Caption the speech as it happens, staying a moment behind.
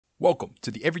Welcome to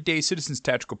the Everyday Citizens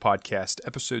Tactical Podcast,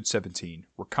 Episode 17,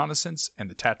 Reconnaissance and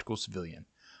the Tactical Civilian.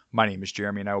 My name is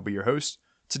Jeremy and I will be your host.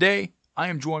 Today, I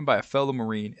am joined by a fellow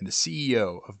Marine and the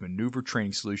CEO of Maneuver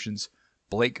Training Solutions,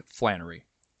 Blake Flannery.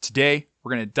 Today,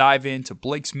 we're going to dive into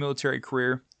Blake's military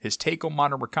career, his take on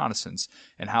modern reconnaissance,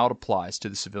 and how it applies to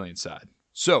the civilian side.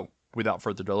 So, without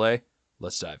further delay,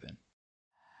 let's dive in.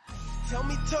 Tell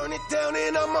me turn it down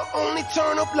and I'ma only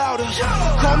turn up louder.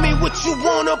 Call me what you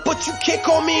wanna, but you can't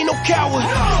call me no coward.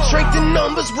 Strength in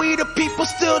numbers, we the people,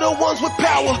 still the ones with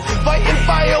power. Fighting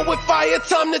fire with fire,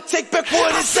 time to take back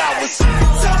what is ours.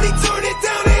 Tell me turn it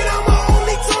down and I'ma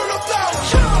only turn up louder.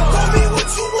 Call me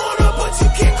what you wanna, but you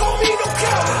can't call me no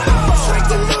coward.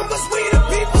 Strength in numbers, we the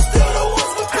people, still the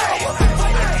ones with power. Fighting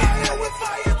fire with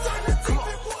fire, time to take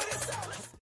back what is ours.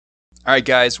 All right,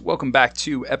 guys, welcome back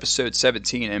to episode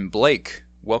 17. And Blake,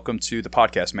 welcome to the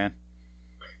podcast, man.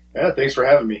 Yeah, thanks for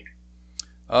having me.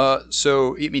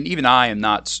 So, I mean, even I am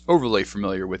not overly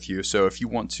familiar with you. So if you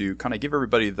want to kind of give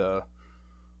everybody the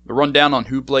rundown on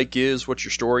who Blake is, what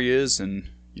your story is, and,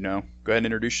 you know, go ahead and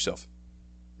introduce yourself.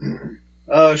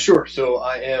 Sure. So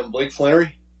I am Blake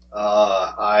Flannery.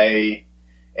 I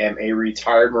am a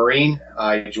retired Marine.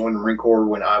 I joined the Marine Corps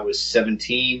when I was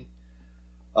 17.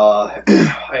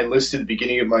 I enlisted at the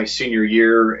beginning of my senior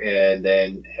year and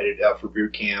then headed out for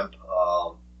boot camp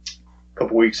a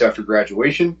couple weeks after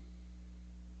graduation.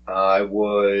 I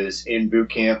was in boot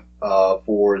camp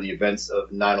for the events of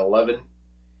 9/11.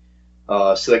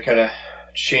 So that kind of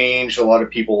changed a lot of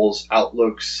people's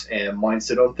outlooks and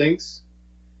mindset on things.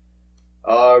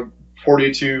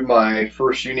 Reported to my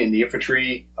first unit in the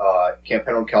infantry, Camp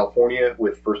Pendleton, California,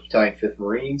 with 1st Battalion, 5th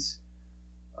Marines.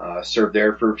 Served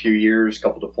there for a few years, a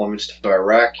couple deployments to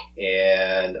Iraq,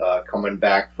 and coming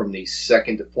back from the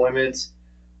second deployment,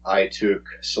 I took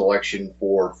selection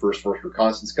for 1st Force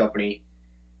Reconnaissance Company,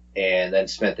 and then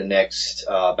spent the next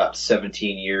about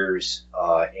 17 years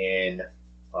in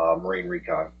Marine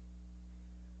Recon.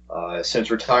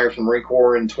 Since retiring from the Marine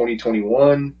Corps in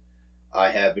 2021, I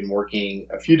have been working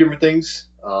a few different things.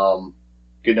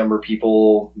 Good number of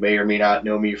people may or may not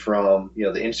know me from the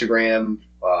Instagram.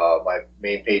 My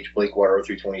main page,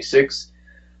 BlakeWater0326.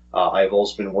 I've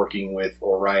also been working with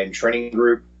Orion Training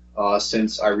Group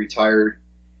since I retired,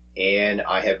 and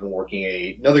I have been working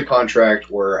another contract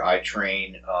where I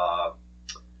train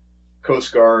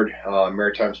Coast Guard,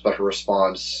 Maritime Special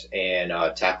Response, and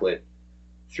tackle it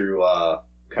through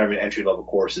kind of an entry-level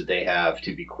course that they have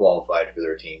to be qualified for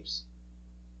their teams.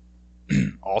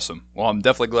 Awesome. Well, I'm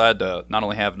definitely glad to not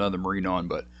only have another Marine on,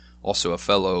 but also a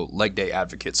fellow leg day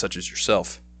advocate such as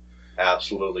yourself.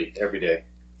 Absolutely, every day.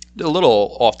 A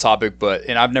little off topic,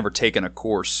 and I've never taken a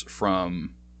course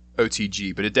from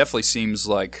OTG, but it definitely seems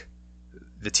like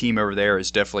the team over there is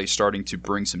definitely starting to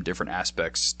bring some different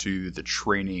aspects to the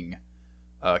training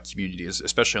community,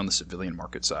 especially on the civilian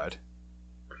market side.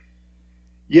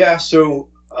 Yeah,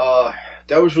 so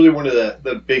that was really one of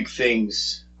the big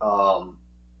things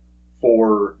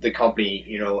for the company,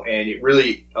 and it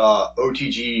really,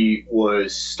 OTG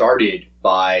was started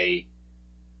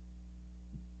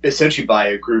essentially by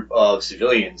a group of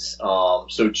civilians.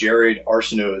 So Jared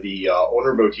Arsenault, the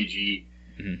owner of OTG,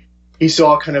 he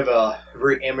saw kind of a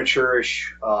very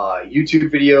amateurish YouTube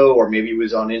video, or maybe it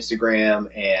was on Instagram,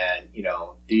 and,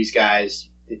 these guys,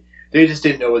 they just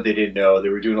didn't know what they didn't know. They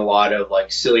were doing a lot of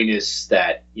like silliness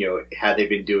that, had they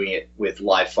been doing it with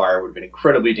live fire would have been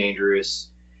incredibly dangerous.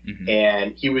 Mm-hmm.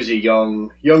 And he was a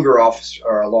younger officer,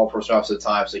 or a law enforcement officer at the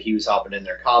time, so he was hopping in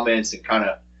their comments and kind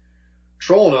of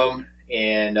trolling them.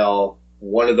 And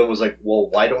one of them was like, "Well,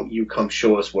 why don't you come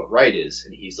show us what right is?"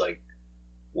 And he's like,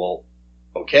 "Well,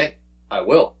 okay, I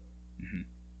will." Mm-hmm.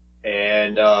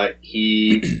 And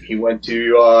he went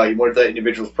to that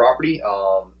individual's property.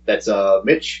 That's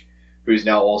Mitch, who's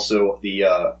now also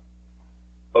the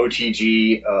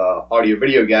OTG audio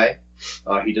video guy.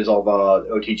 He does all the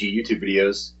OTG YouTube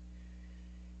videos,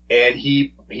 and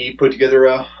he put together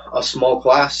a small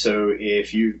class. So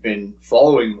if you've been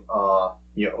following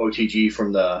OTG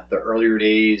from the earlier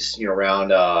days, around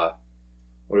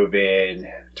would have been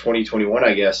 2021,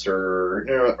 I guess, or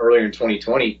earlier in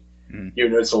 2020, you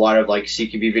notice a lot of like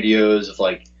CQB videos of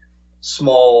like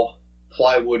small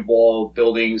plywood wall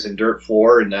buildings and dirt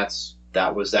floor, and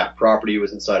that was that property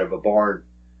was inside of a barn.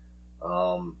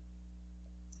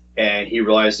 And he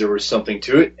realized there was something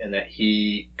to it, and that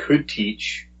he could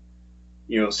teach,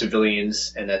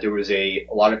 civilians, and that there was a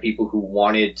lot of people who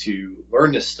wanted to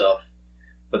learn this stuff,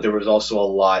 but there was also a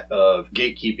lot of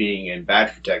gatekeeping and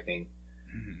badge protecting.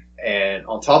 Mm-hmm. And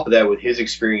on top of that, with his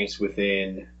experience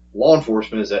within law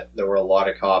enforcement, is that there were a lot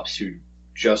of cops who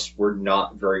just were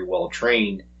not very well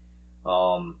trained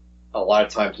a lot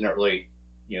of times not really,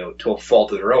 to a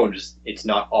fault of their own, just it's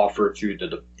not offered through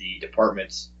the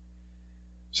departments.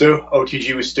 So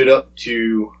OTG was stood up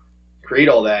to create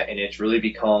all that, and it's really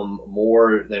become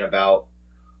more than about,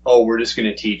 oh, we're just going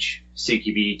to teach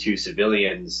CQB to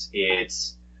civilians.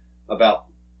 It's about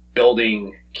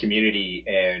building community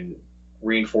and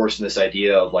reinforcing this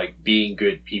idea of like being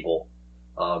good people,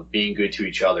 being good to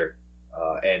each other.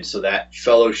 And so that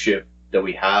fellowship that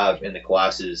we have in the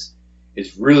classes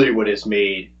is really what has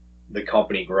made the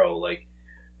company grow. Like,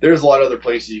 there's a lot of other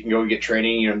places you can go and get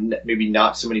training, maybe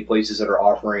not so many places that are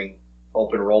offering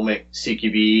open enrollment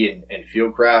CQB and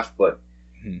fieldcraft, but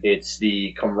it's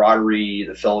the camaraderie,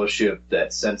 the fellowship,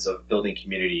 that sense of building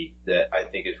community that I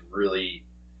think is really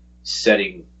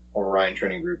setting Orion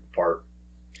Training Group apart.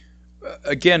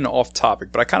 Again, off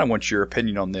topic, but I kind of want your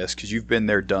opinion on this because you've been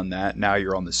there, done that. Now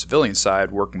you're on the civilian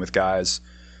side working with guys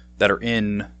that are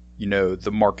in,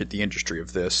 the market, the industry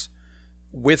of this.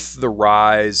 With the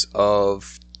rise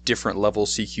of different level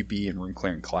CQB and room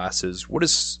clearing classes, what do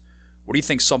you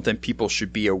think something people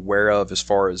should be aware of as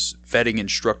far as vetting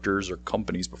instructors or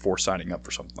companies before signing up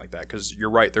for something like that? Because you're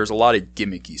right, there's a lot of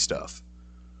gimmicky stuff.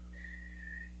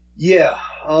 Yeah,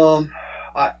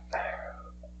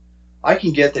 I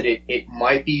can get that it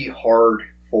might be hard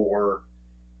for,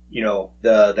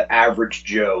 the average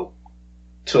Joe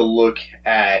to look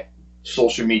at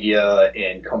social media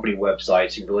and company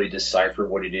websites and really decipher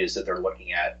what it is that they're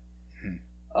looking at.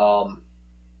 What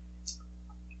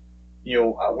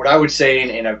I would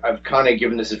say, and I've kind of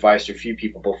given this advice to a few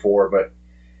people before, but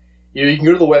you can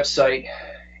go to the website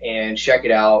and check it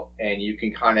out, and you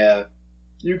can kind of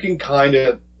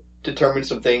determine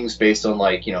some things based on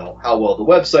how well the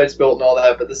website's built and all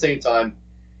that. But at the same time,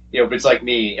 if it's like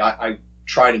me, I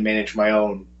try to manage my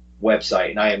own website,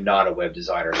 and I am not a web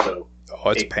designer, so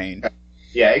it's a pain.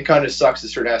 Yeah, it kind of sucks in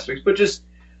certain aspects, but just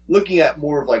looking at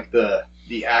more of the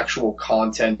actual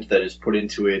content that is put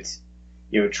into it,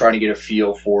 trying to get a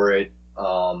feel for it.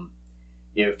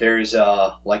 If there's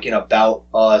an about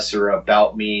us or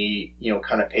about me,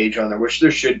 kind of page on there, which there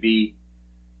should be,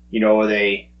 are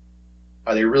they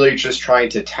really just trying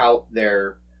to tout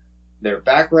their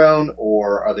background,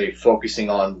 or are they focusing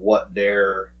on what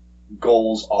their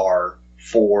goals are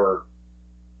for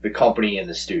the company and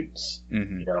the students?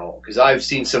 Because I've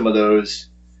seen some of those,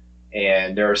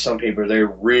 and there are some people, they're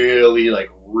really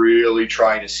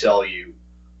trying to sell you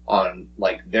on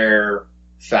their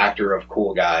factor of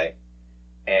cool guy.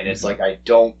 And it's I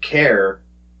don't care.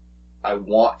 I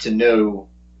want to know,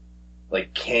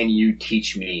 can you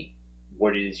teach me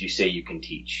what it is you say you can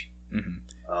teach? And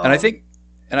I think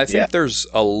there's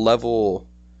a level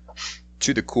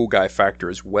to the cool guy factor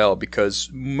as well, because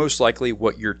most likely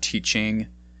what you're teaching,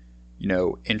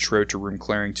 intro to room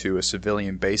clearing to a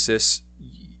civilian basis,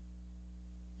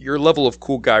 your level of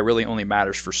cool guy really only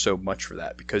matters for so much for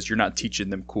that, because you're not teaching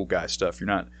them cool guy stuff. You're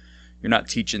not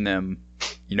teaching them,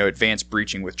 advanced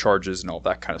breaching with charges and all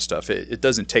that kind of stuff. It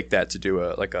doesn't take that to do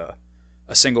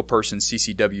a single person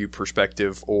CCW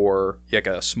perspective, or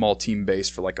a small team base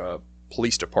for a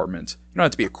police department. You don't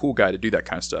have to be a cool guy to do that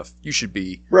kind of stuff. You should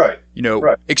be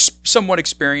somewhat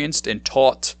experienced and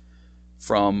taught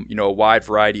from a wide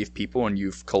variety of people, and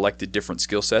you've collected different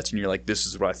skill sets, and you're this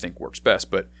is what I think works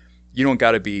best. But you don't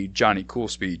got to be Johnny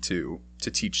Coolspeed to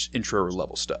teach intro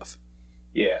level stuff.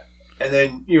 Yeah. And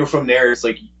then, from there, it's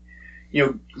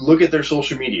look at their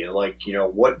social media.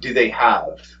 What do they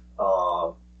have?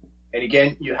 And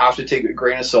again, you have to take a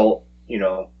grain of salt.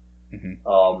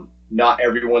 Not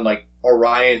everyone,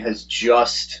 Orion has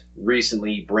just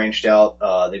recently branched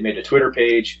out. They made a Twitter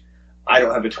page. I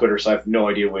don't have a Twitter, so I have no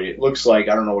idea what it looks like.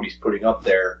 I don't know what he's putting up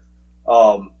there.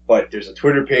 But there's a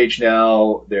Twitter page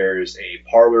now. There's a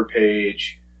Parler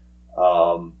page.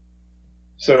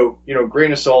 So,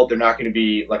 grain of salt, they're not going to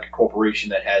be like a corporation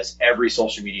that has every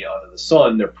social media under the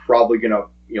sun. They're probably going to,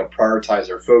 prioritize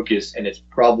their focus, and it's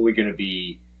probably going to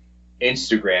be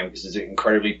Instagram, because it's an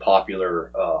incredibly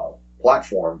popular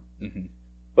platform.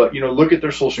 But, look at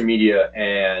their social media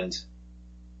and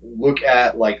look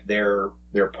at their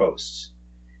posts.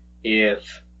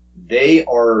 If they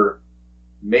are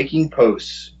making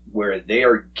posts where they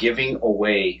are giving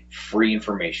away free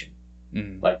information,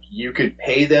 you could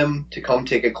pay them to come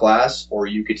take a class, or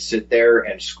you could sit there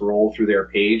and scroll through their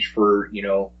page for,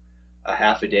 a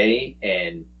half a day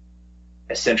and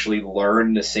essentially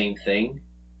learn the same thing.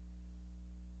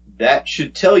 That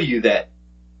should tell you that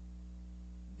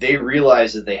they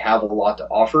realize that they have a lot to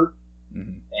offer,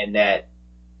 and that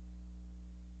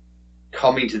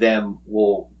coming to them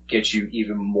will get you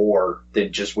even more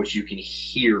than just what you can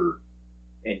hear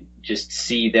and just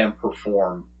see them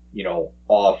perform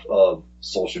off of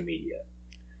social media.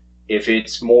 If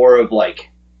it's more of like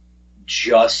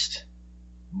just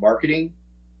marketing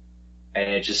and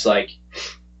it's just like,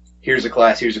 here's a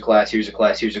class, here's a class, here's a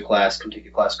class, here's a class, come take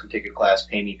a class, come take a class,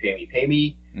 pay me, pay me, pay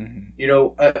me.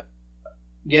 Mm-hmm.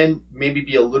 Again, maybe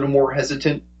be a little more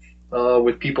hesitant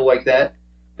with people like that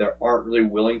aren't really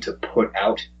willing to put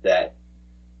out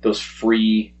those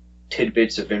free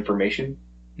tidbits of information.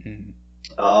 Mm-hmm.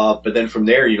 But then from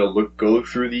there, go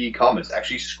through the comments.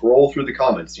 Actually, scroll through the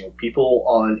comments. People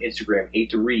on Instagram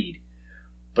hate to read,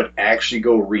 but actually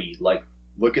go read. Like,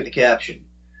 look at the caption.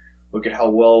 Look at how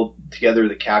well together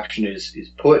the caption is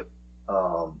put.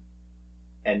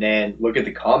 And then look at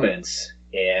the comments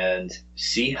and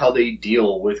see how they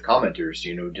deal with commenters.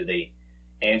 Do they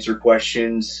answer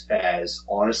questions as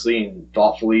honestly and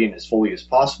thoughtfully and as fully as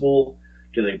possible?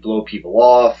 Do they blow people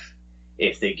off?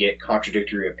 If they get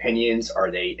contradictory opinions, are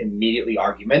they immediately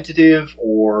argumentative,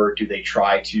 or do they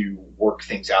try to work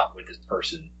things out with this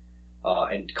person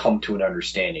and come to an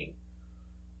understanding?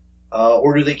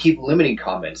 Or do they keep limiting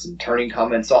comments and turning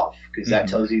comments off? Because that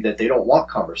tells you that they don't want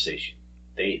conversation.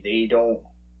 They don't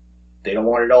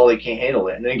want it all. They can't handle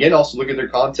it. And then again, also look at their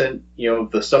content.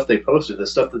 The stuff they posted. The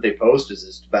stuff that they post is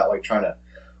just about like trying to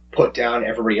put down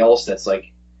everybody else that's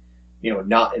like,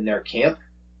 not in their camp.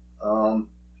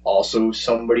 Also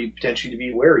somebody potentially to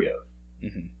be wary of.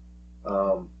 Mm-hmm.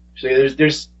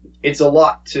 So it's a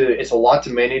lot to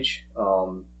manage.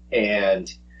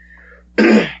 And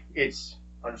it's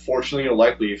unfortunately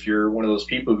likely if you're one of those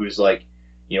people who's like,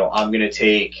 I'm going to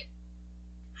take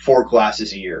 4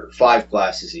 classes a year, 5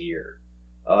 classes a year.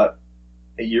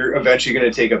 You're eventually going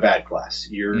to take a bad class.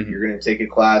 You're going to take a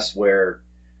class where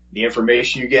the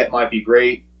information you get might be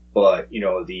great, but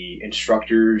the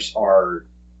instructors are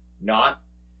not.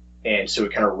 And so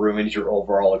it kind of ruins your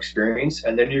overall experience.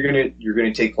 And then you're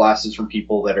gonna take classes from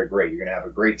people that are great. You're gonna have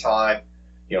a great time,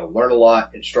 learn a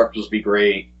lot. Instructors will be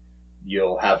great.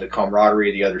 You'll have the camaraderie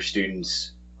of the other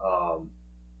students, and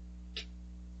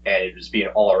it just be an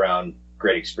all around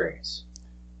great experience.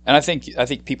 And I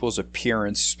think people's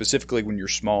appearance, specifically when you're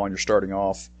small and you're starting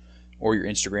off, or your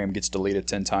Instagram gets deleted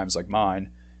 10 times like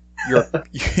mine,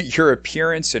 your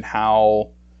appearance and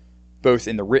how, both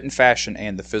in the written fashion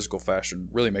and the physical fashion,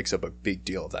 really makes up a big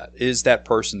deal of that. Is that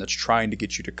person that's trying to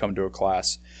get you to come to a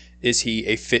class, is he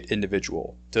a fit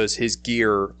individual? Does his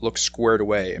gear look squared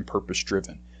away and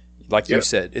purpose-driven? Like you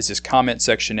said, is his comment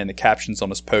section and the captions on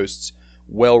his posts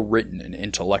well-written and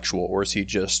intellectual, or is he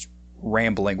just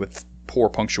rambling with poor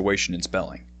punctuation and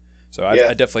spelling? So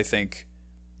I definitely think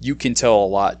you can tell a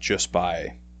lot just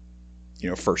by,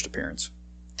 first appearance.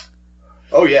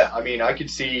 Oh yeah, I mean, I could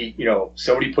see,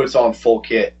 somebody puts on full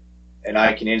kit, and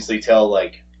I can instantly tell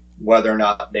like whether or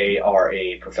not they are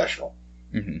a professional.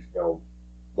 Mm-hmm.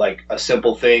 Like a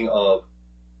simple thing of,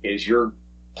 is your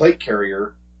plate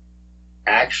carrier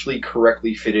actually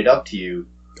correctly fitted up to you?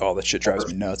 Oh, that shit drives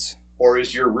me nuts. Or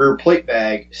is your rear plate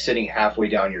bag sitting halfway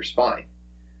down your spine?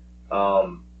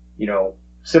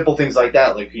 Simple things like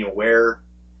that. Like, where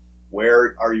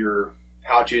are your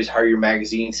pouches, how are your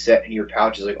magazines set in your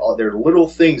pouches? Like, there are little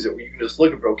things that you can just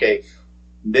look at. Okay,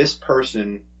 this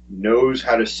person knows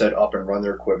how to set up and run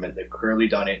their equipment. They've clearly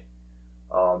done it.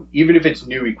 Even if it's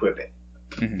new equipment,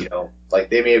 like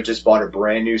they may have just bought a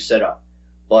brand new setup,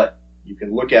 but you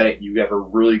can look at it. You have a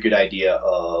really good idea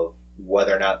of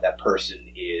whether or not that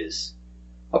person is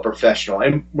a professional.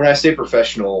 And when I say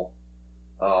professional,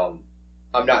 I'm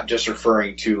not just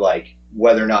referring to like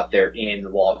whether or not they're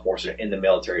in law enforcement, in the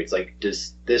military. It's like,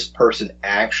 does this person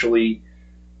actually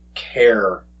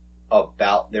care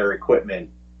about their equipment,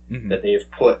 that they have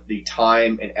put the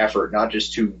time and effort, not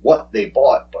just to what they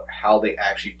bought, but how they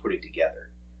actually put it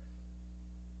together?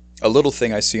 A little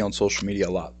thing I see on social media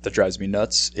a lot that drives me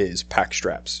nuts is pack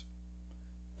straps.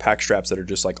 Pack straps that are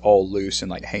just like all loose and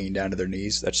like hanging down to their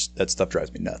knees. That stuff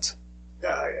drives me nuts.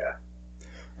 Yeah.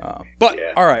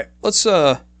 All right,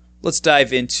 let's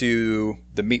dive into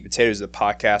the meat and potatoes of the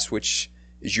podcast, which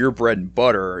is your bread and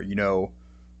butter,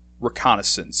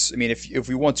 reconnaissance. I mean, if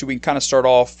we want to, we can kind of start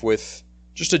off with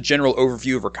just a general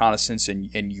overview of reconnaissance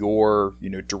and your,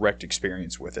 direct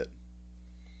experience with it.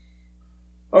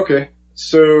 Okay.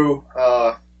 So,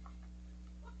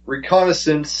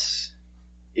 reconnaissance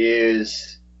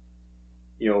is,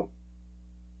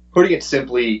 putting it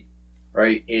simply,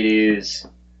 right, it is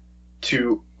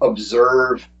to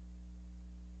observe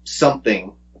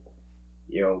something,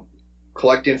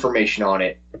 collect information on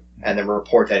it, and then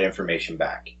report that information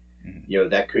back. Mm-hmm.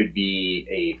 That could be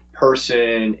a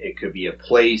person, it could be a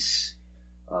place.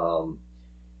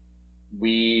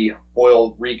 We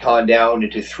boil recon down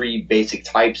into 3 basic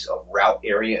types of route,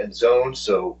 area, and zone.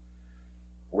 So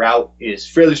route is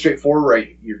fairly straightforward,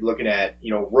 right? You're looking at,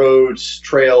 roads,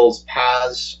 trails,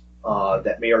 paths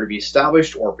that may already be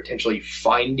established, or potentially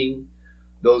finding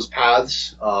those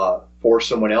paths for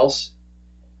someone else.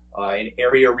 An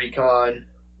area recon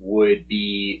would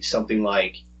be something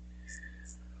like,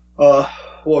 a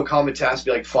common task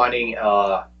would be like finding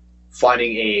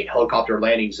a helicopter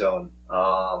landing zone,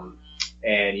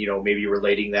 and maybe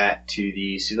relating that to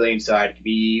the civilian side. It could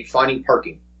be finding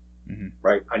parking. Mm-hmm.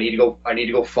 Right. I need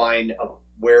to go find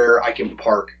where I can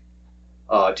park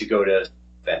to go to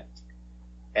event.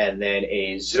 And then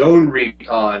a zone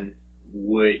recon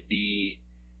would be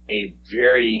a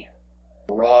very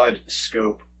broad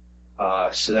scope.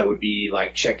 So that would be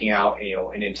like checking out,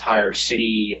 an entire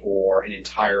city or an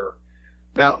entire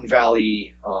mountain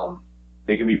valley.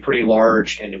 They can be pretty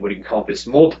large, and it would encompass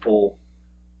multiple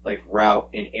like route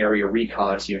and area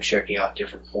recons, checking out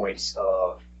different points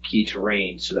of key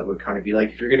terrain. So that would kind of be like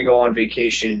if you're going to go on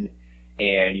vacation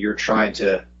and you're trying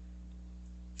to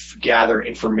gather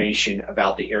information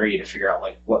about the area to figure out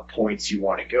like what points you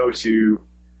want to go to,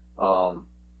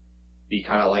 be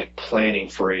kind of like planning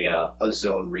for a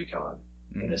zone recon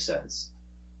in a sense.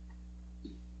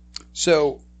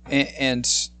 So, and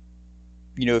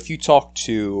if you talk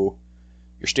to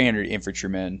your standard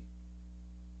infantryman,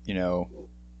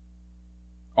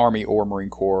 Army or Marine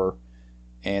Corps,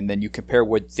 and then you compare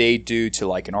what they do to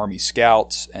like an Army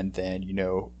Scouts, and then,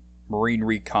 Marine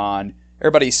Recon,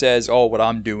 everybody says, oh, what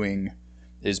I'm doing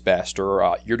is best,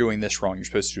 or you're doing this wrong, you're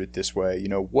supposed to do it this way.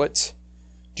 What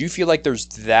do you feel like there's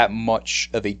that much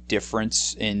of a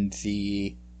difference in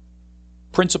the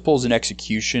principles and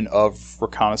execution of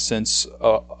reconnaissance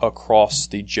across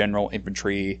the general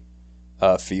infantry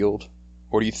field?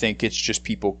 Or do you think it's just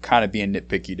people kind of being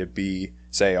nitpicky to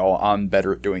say, oh, I'm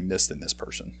better at doing this than this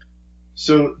person?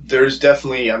 So there's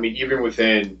definitely, even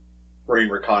within Marine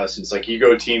Reconnaissance, like you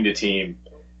go team to team,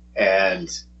 and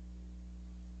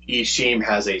each team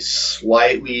has a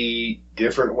slightly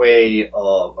different way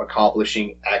of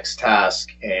accomplishing X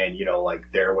task, and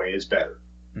like their way is better.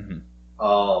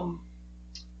 Mm-hmm.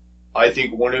 I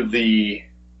think one of the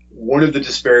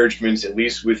disparagements, at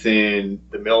least within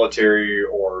the military,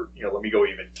 or let me go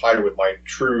even tighter with my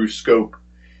true scope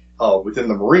within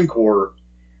the Marine Corps,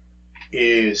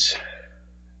 is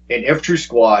an infantry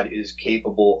squad is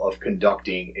capable of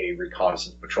conducting a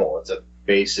reconnaissance patrol. It's a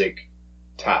basic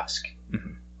task.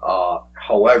 Mm-hmm.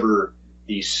 However,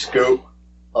 the scope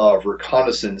of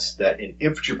reconnaissance that an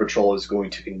infantry patrol is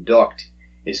going to conduct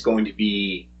is going to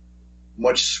be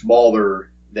much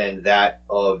smaller than that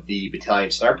of the battalion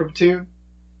sniper platoon,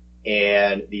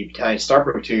 and the battalion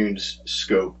sniper platoon's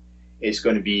scope is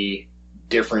going to be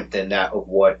different than that of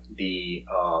what the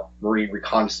Marine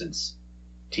reconnaissance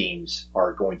teams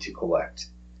are going to collect.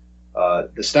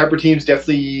 The sniper teams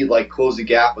definitely like close the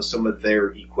gap with some of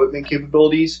their equipment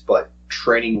capabilities, but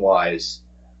training wise,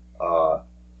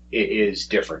 it is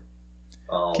different.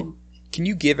 Can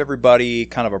you give everybody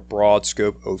kind of a broad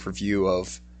scope overview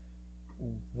of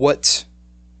what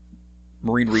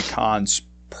Marine Recon's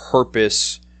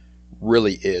purpose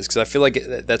really is? Because I feel like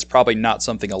that's probably not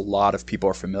something a lot of people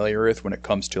are familiar with when it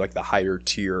comes to like the higher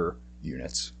tier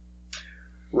units.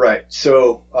 Right.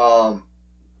 So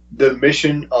the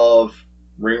mission of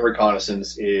Marine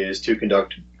Reconnaissance is to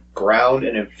conduct ground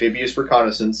and amphibious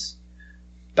reconnaissance,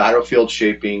 battlefield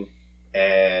shaping,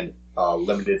 and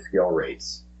limited scale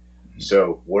raids.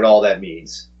 So what all that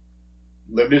means.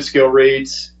 Limited scale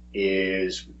raids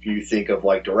is, if you think of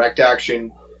like direct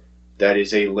action, that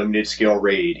is a limited scale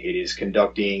raid. It is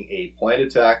conducting a planned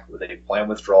attack with a planned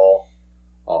withdrawal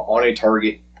on a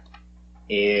target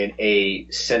in a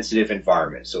sensitive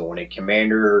environment. So when a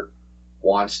commander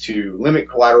wants to limit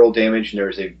collateral damage and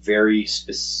there's a very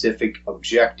specific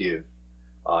objective,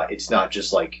 it's not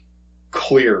just like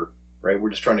clear, right? We're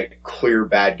just trying to clear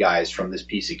bad guys from this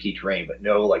piece of key terrain, but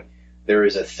no, like there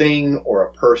is a thing or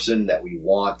a person that we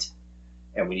want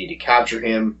and we need to capture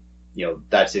him.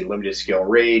 That's a limited scale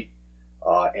raid.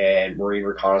 And Marine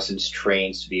Reconnaissance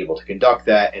trains to be able to conduct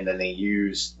that, and then they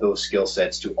use those skill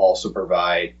sets to also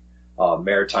provide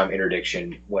maritime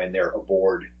interdiction when they're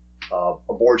aboard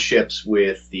ships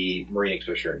with the Marine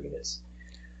Expeditionary units.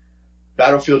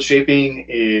 Battlefield shaping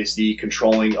is the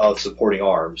controlling of supporting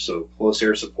arms, so close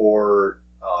air support,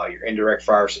 your indirect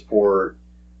fire support.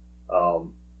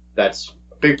 That's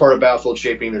a big part of battlefield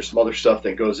shaping. There's some other stuff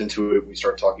that goes into it. We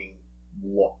start talking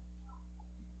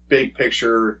big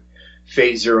picture,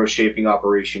 phase zero shaping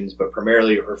operations, but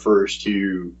primarily it refers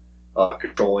to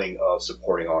controlling of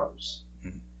supporting arms.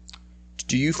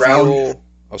 Do you feel...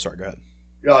 Oh, sorry, go ahead.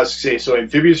 Yeah, I was going to say, so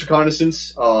amphibious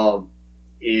reconnaissance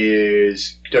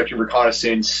is conducting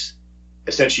reconnaissance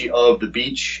essentially of the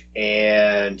beach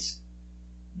and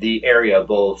the area,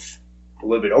 both a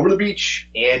little bit over the beach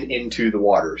and into the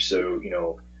water. So,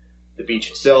 the beach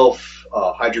itself,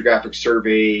 hydrographic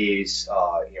surveys,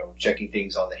 checking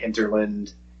things on the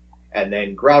hinterland, and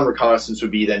then ground reconnaissance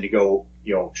would be then to go,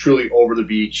 truly over the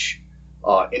beach,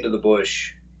 into the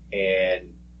bush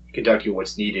and conducting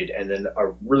what's needed. And then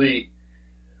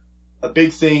a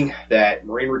big thing that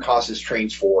Marine Reconnaissance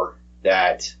trains for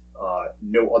that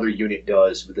no other unit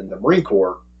does within the Marine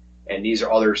Corps, and these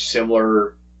are other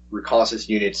similar reconnaissance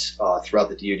units throughout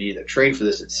the DoD that train for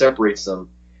this, that separates them,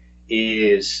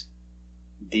 is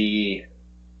the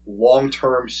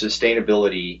long-term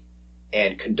sustainability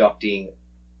and conducting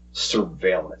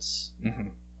surveillance.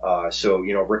 Mm-hmm. So,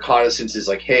 reconnaissance is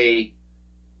like, hey,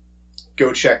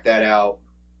 go check that out,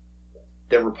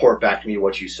 then report back to me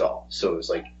what you saw. So it's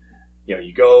like,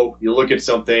 you go, you look at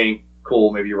something,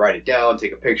 cool, maybe you write it down,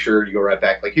 take a picture, you go right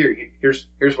back, like, here's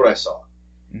what I saw.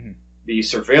 Mm-hmm. The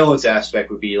surveillance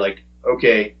aspect would be like,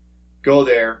 okay, go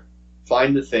there,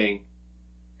 find the thing,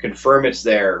 confirm it's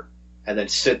there, and then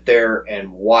sit there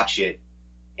and watch it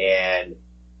and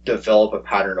develop a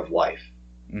pattern of life.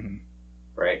 Mm-hmm.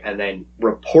 Right? And then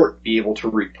be able to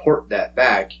report that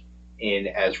back in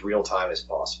as real time as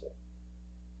possible.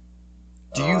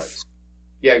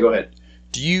 Yeah, go ahead.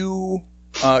 Do you,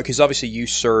 because obviously you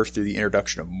served through the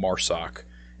introduction of MARSOC,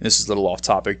 and this is a little off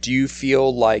topic, do you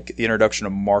feel like the introduction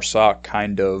of MARSOC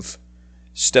kind of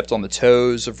stepped on the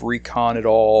toes of recon at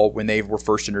all when they were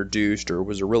first introduced, or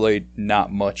was there really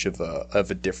not much of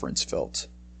a difference felt?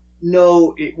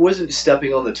 No, it wasn't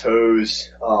stepping on the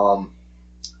toes.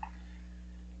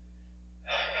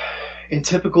 In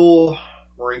typical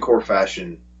Marine Corps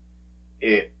fashion,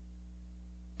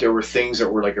 there were things that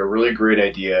were like a really great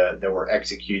idea that were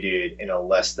executed in a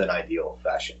less than ideal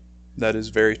fashion. That is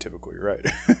very typical, you're right.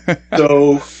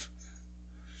 So,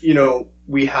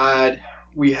 we had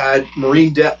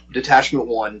Marine Detachment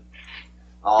 1,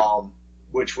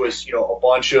 which was, a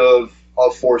bunch of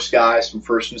force guys from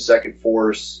 1st and 2nd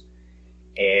Force,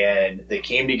 and they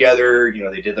came together,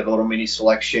 they did their little mini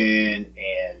selection,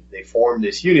 and they formed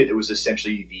this unit that was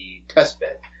essentially the test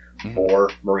bed for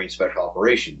Marine Special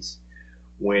Operations.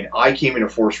 When I came into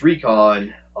Force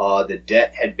Recon, the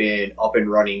DET had been up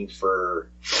and running for,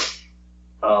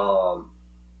 I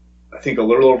think, a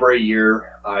little over a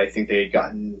year. I think they had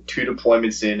gotten 2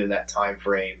 deployments in that time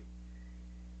frame.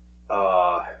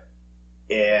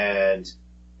 And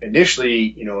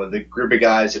initially, the group of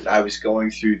guys that I was going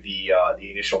through the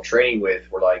initial training with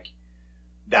were like,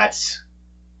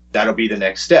 that'll be the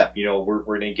next step. We're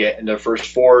going to get into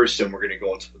First Force, and we're going to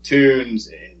go into platoons,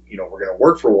 and we're going to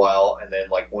work for a while, and then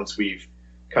like once we've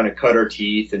kind of cut our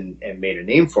teeth and made a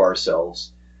name for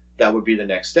ourselves, that would be the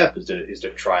next step, is to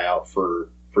try out for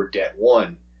Det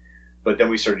 1. But then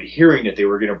we started hearing that they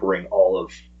were going to bring all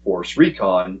of Force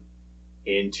Recon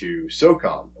into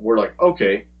SOCOM. We're like,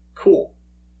 okay, cool.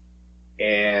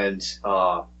 And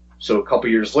so a couple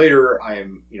years later,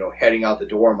 I'm heading out the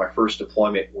door on my first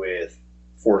deployment with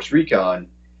Force Recon,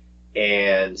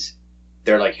 and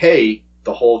they're like, hey,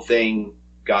 the whole thing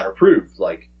got approved,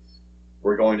 like,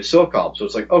 we're going to SOCOM. So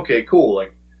it's like, okay, cool,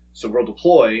 like, so we'll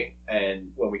deploy,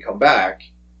 and when we come back,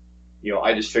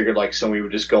 I just figured like somebody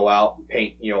would just go out and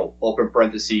paint, open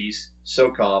parentheses,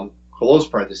 SOCOM, close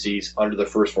parentheses, under the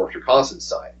First Force Reconnaissance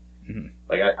sign. Mm-hmm.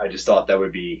 Like, I just thought that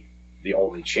would be the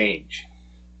only change.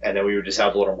 And then we would just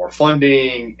have a little more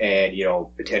funding and,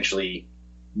 potentially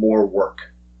more work.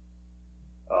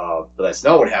 But that's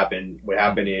not what happened. What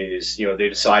happened is, they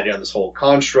decided on this whole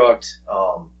construct.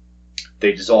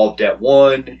 They dissolved Det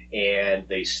 1, and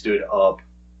they stood up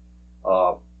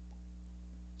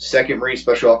 2nd Marine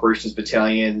Special Operations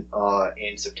Battalion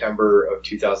in September of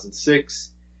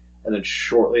 2006. And then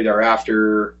shortly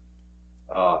thereafter,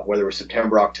 whether it was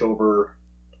September, October,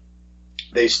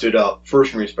 they stood up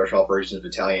 1st Marine Special Operations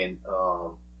Battalion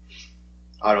out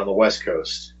on the West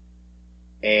Coast.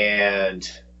 And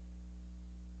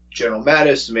General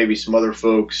Mattis and maybe some other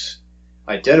folks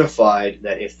identified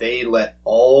that if they let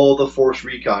all the Force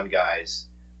Recon guys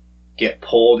get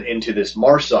pulled into this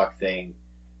MARSOC thing,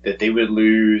 that they would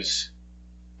lose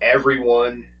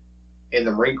everyone in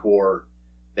the Marine Corps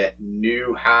that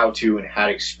knew how to and had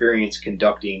experience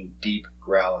conducting deep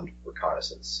ground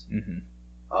reconnaissance. Mm-hmm.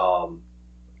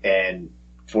 And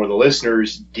for the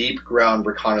listeners, deep ground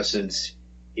reconnaissance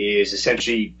is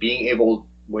essentially being able,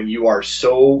 when you are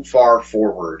so far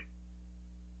forward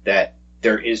that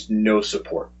there is no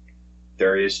support.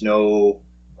 There is no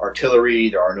artillery,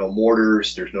 there are no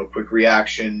mortars, there's no quick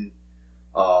reaction,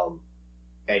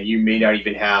 and you may not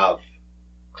even have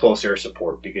close air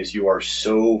support, because you are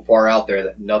so far out there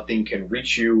that nothing can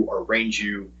reach you or range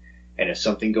you. And if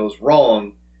something goes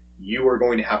wrong, you are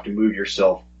going to have to move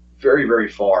yourself very, very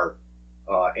far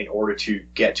in order to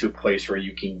get to a place where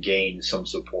you can gain some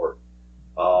support.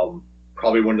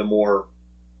 Probably one of the more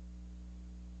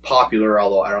popular,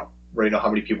 although I don't really know how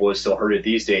many people have still heard it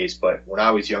these days, but when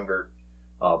I was younger,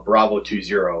 Bravo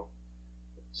 20.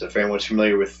 So if anyone's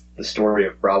familiar with the story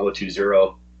of Bravo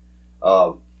 20,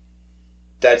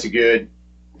 that's a good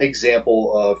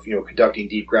example of, conducting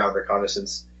deep ground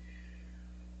reconnaissance.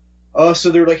 So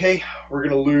they're like, hey, we're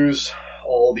going to lose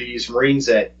all these Marines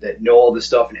that know all this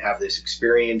stuff and have this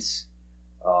experience.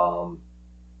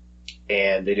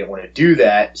 And they didn't want to do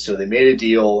that, so they made a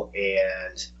deal,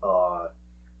 and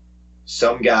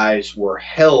some guys were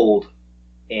held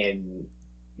in,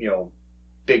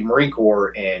 big Marine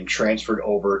Corps and transferred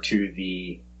over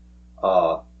to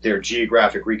their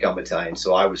geographic recon battalion.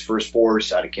 So I was First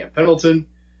Force out of Camp Pendleton.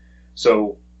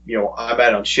 So, I'm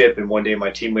out on ship, and one day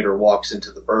my team leader walks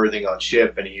into the berthing on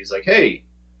ship, and he's like, hey,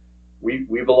 we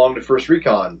belong to First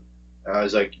Recon. And I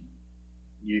was like,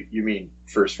 you mean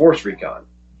First Force Recon?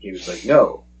 He was like,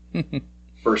 no,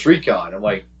 First Recon. I'm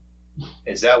like,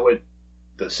 is that what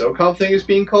the SOCOM thing is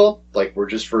being called? Like, we're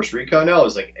just First Recon now? I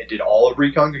was like, did all of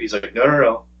Recon? He's like,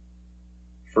 no.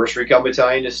 First Recon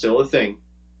Battalion is still a thing,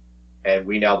 and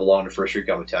we now belong to First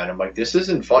Recon Battalion. I'm like, this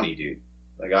isn't funny, dude.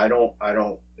 Like, I don't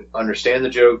understand the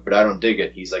joke, but I don't dig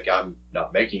it. He's like, I'm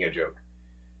not making a joke.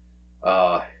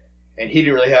 And he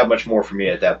didn't really have much more for me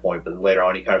at that point, but later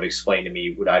on he kind of explained to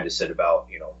me what I just said about,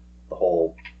 the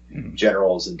whole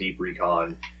generals and deep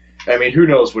recon. I mean, who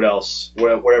knows what else,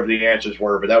 whatever the answers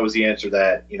were, but that was the answer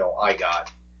that, I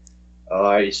got.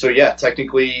 So yeah,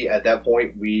 technically at that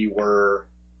point we were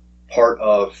part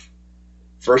of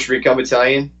First Recon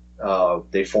Battalion.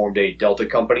 They formed a Delta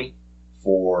company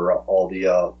for all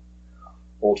the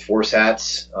old force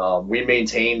hats. We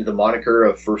maintained the moniker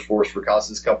of First Force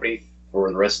Reconnaissance Company for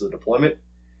the rest of the deployment.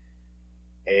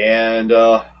 And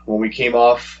when we came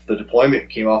off the deployment,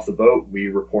 came off the boat, we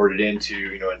reported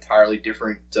into entirely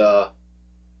different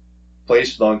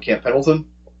place on Camp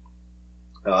Pendleton,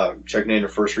 checking into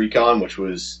First Recon, which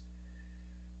was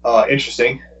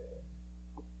interesting.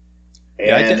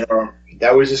 And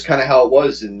that was just kind of how it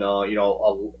was. And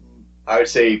I would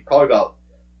say probably about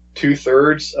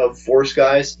 2/3 of force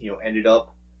guys ended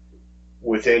up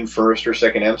within first or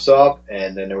second MSOB,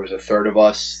 and then there was a third of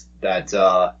us that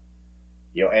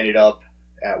ended up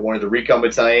at one of the recon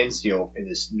battalions, in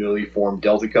this newly formed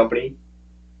Delta company.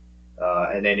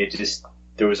 And then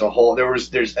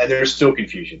there's still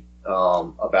confusion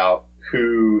about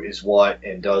who is what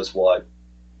and does what.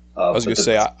 I was going to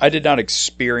say, I did not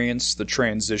experience the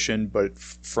transition, but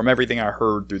from everything I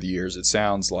heard through the years, it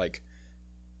sounds like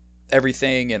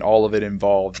everything and all of it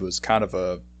involved was kind of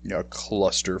a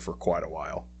cluster for quite a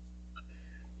while.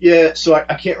 Yeah, so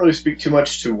I can't really speak too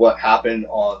much to what happened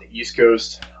on the East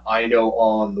Coast. I know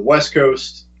on the West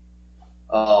Coast,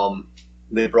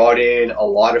 they brought in a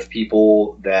lot of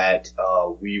people that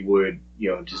we would,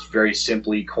 just very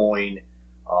simply coin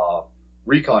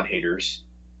recon haters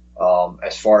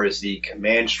as far as the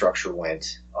command structure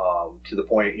went, to the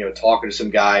point, talking to some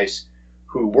guys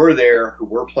who were there, who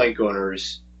were plank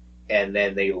owners, and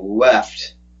then they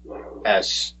left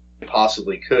as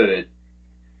possibly could.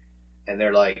 And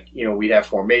they're like, we'd have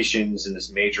formations, and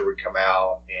this major would come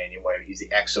out, and he's the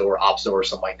XO or OPSO or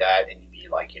something like that, and he'd be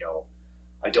like,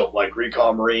 I don't like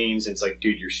recon Marines. And it's like,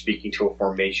 dude, you're speaking to a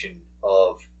formation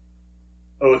of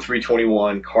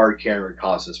 0321 card-carrying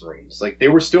reconnaissance Marines. Like, they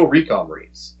were still recon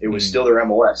Marines. It was still their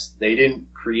MOS. They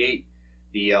didn't create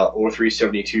the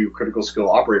 0372 critical skill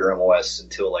operator MOS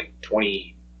until like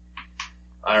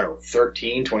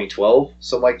 2013, 2012,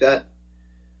 something like that.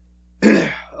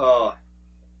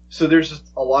 So there's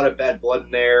just a lot of bad blood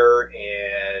in there,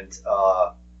 and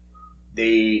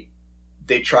they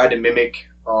tried to mimic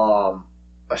a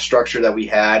structure that we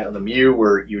had on the MU,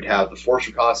 where you'd have the Force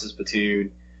Reconnaissance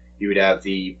platoon, you would have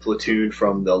the platoon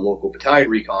from the local battalion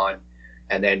recon,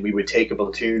 and then we would take a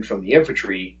platoon from the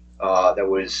infantry that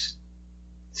was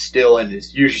still, and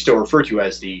is usually still referred to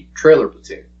as the trailer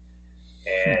platoon.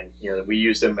 And we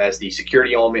used them as the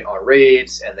security element on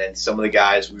raids, and then some of the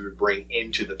guys we would bring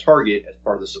into the target as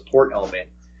part of the support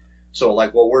element. So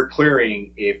like what we're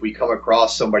clearing, if we come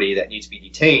across somebody that needs to be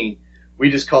detained, we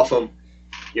just cuff them,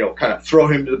 kind of throw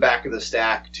him to the back of the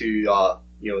stack to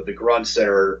the grunts that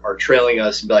are trailing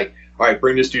us, and be like, all right,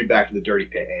 bring this dude back to the dirty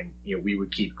pit. And we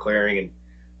would keep clearing, and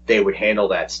they would handle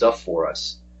that stuff for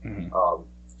us. Mm-hmm.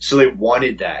 So they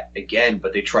wanted that again,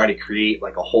 but they tried to create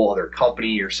like a whole other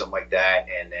company or something like that.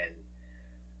 And then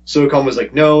SOCOM was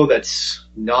like, no, that's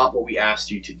not what we asked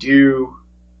you to do.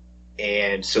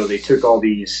 And so they took all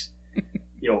these,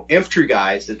 infantry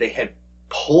guys that they had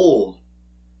pulled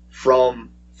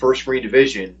from 1st Marine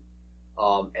Division,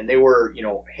 and they were,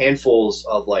 handfuls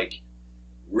of like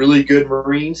really good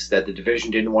Marines that the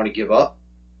division didn't want to give up,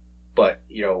 but,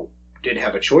 didn't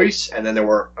have a choice. And then there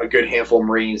were a good handful of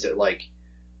Marines that like,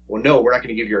 well, no, we're not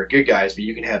going to give you our good guys, but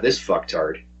you can have this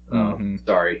fucktard.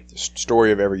 Sorry. The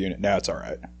story of every unit. No, it's all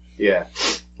right. Yeah.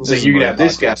 It's like you can have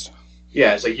this guy.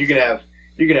 Yeah, it's like you can have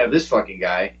this fucking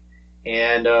guy.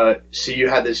 And so you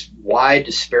had this wide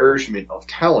disparagement of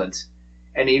talent,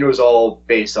 and it was all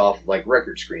based off of, like,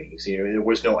 record screenings. There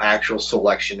was no actual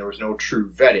selection. There was no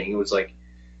true vetting. It was like,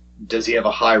 does he have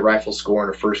a high rifle score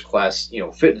and a first class,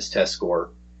 fitness test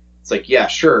score? It's like, yeah,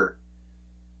 sure.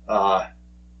 And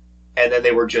then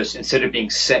they were just, instead of being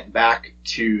sent back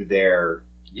to their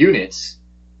units,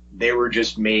 they were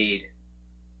just made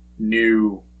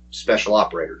new special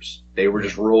operators. They were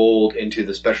just rolled into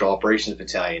the special operations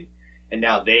battalion, and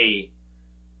now they,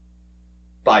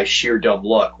 by sheer dumb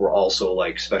luck, were also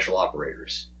like special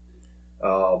operators.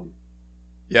 Yeah,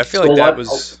 I feel like that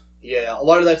was... Yeah, a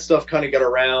lot of that stuff kind of got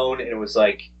around, and it was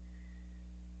like,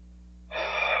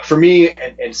 for me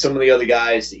and some of the other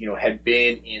guys that, had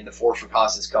been in the Force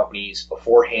Reconnaissance companies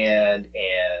beforehand,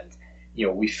 and,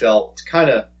 we felt kind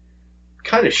of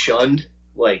shunned,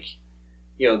 like,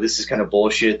 this is kind of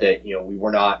bullshit that,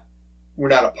 we're not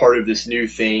a part of this new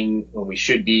thing when we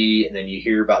should be. And then you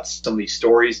hear about some of these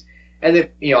stories, and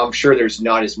then, I'm sure there's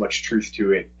not as much truth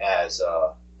to it as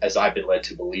I've been led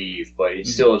to believe, but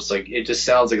it's still, it's like, it just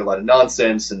sounds like a lot of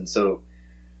nonsense. And so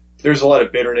there's a lot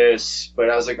of bitterness, but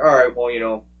I was like, all right,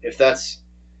 well, if that's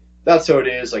how it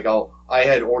is, like, I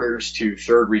had orders to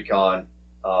 3rd Recon,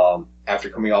 after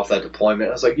coming off that deployment.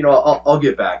 I was like, I'll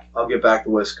get back. I'll get back to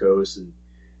West Coast, and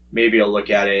maybe I'll look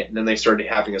at it. And then they started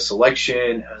having a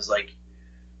selection. I was like,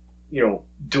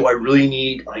 do I really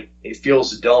need, like, it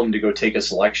feels dumb to go take a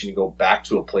selection and go back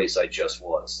to a place I just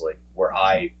was, like, where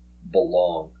I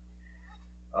belong.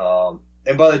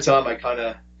 And by the time I kind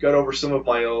of got over some of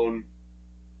my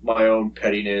own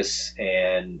pettiness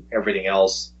and everything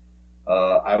else,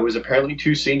 I was apparently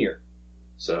too senior.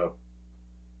 So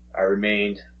I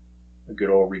remained a good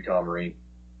old recon Marine.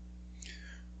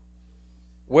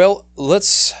 Well,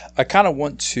 I kind of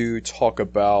want to talk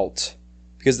about,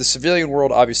 because the civilian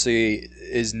world obviously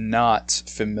is not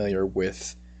familiar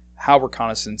with how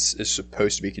reconnaissance is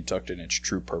supposed to be conducted in its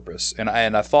true purpose. And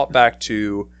I thought back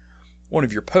to one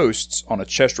of your posts on a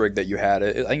chest rig that you had.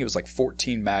 I think it was like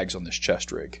 14 mags on this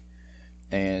chest rig.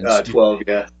 And 12,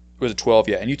 yeah. Was it 12?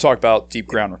 Yeah. And you talked about deep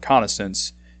ground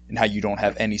reconnaissance and how you don't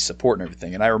have any support and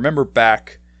everything. And I remember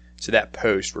back to that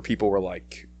post where people were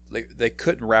like, they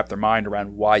couldn't wrap their mind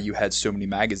around why you had so many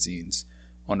magazines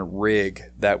on a rig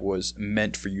that was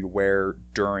meant for you to wear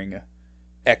during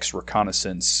X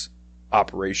reconnaissance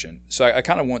operation. So I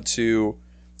kind of want to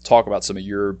talk about some of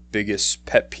your biggest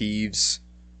pet peeves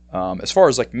as far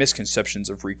as like misconceptions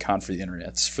of recon for the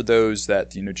internets, for those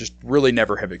that, just really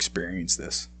never have experienced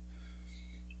this.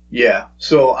 Yeah.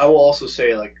 So I will also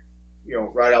say, like,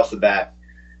 right off the bat,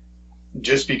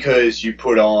 just because you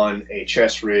put on a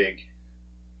chest rig,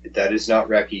 that is not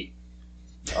recce.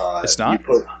 It's not?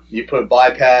 You put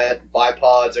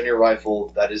bipods on your rifle,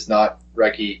 that is not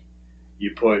recce.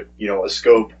 You put, a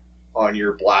scope on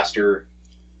your blaster,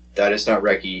 that is not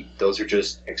recce. Those are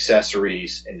just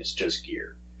accessories, and it's just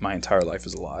gear. My entire life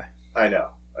is a lie. I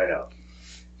know.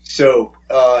 So,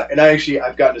 and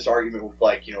I've gotten this argument with,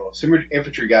 like, some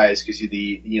infantry guys, because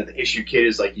the issue kit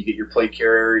is like, you get your plate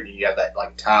carrier and you have that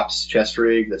like TOPS chest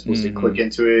rig that's supposed to click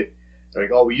into it. They're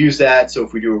like, oh, we use that, so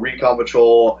if we do a recon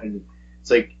patrol, and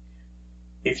it's like,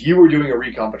 if you were doing a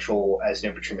recon patrol as an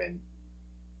infantryman,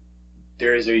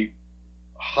 there is a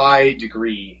high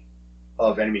degree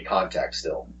of enemy contact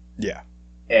still. Yeah.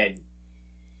 And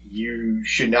you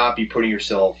should not be putting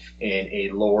yourself in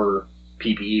a lower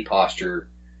PPE posture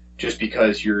just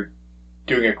because you're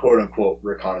doing a quote-unquote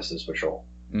reconnaissance patrol.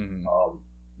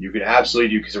 You can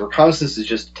absolutely do, because a reconnaissance is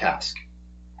just a task,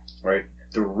 right?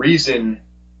 The reason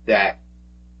that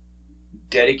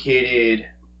dedicated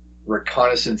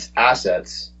reconnaissance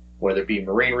assets, whether it be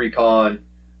Marine Recon,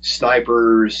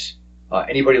 snipers,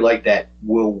 anybody like that,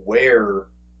 will wear,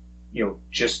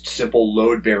 just simple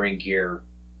load-bearing gear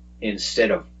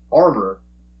instead of armor,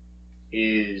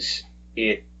 is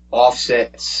it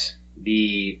offsets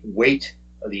the weight,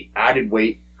 the added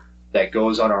weight that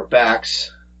goes on our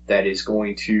backs, that is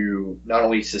going to not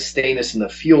only sustain us in the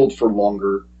field for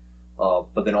longer,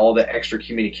 but then all the extra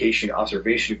communication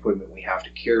observation equipment we have to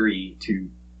carry to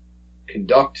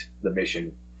conduct the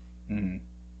mission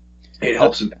It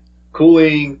helps in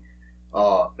cooling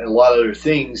and a lot of other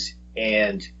things.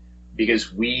 And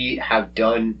because we have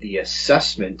done the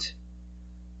assessment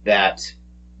that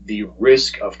the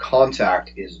risk of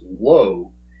contact is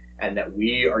low and that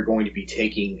we are going to be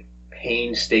taking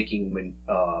painstaking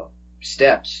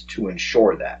steps to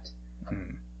ensure that.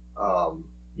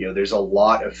 There's a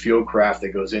lot of fieldcraft that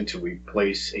goes into. We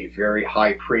place a very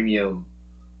high premium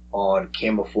on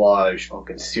camouflage, on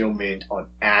concealment, on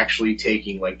actually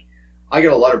taking, like, I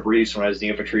get a lot of briefs when I was in the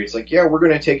infantry. It's like, yeah, we're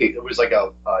going to take it. It was like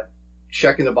a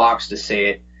check in the box to say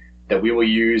it, that we will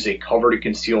use a covered and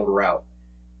concealed route.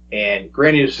 And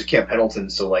granted, this is Camp Pendleton,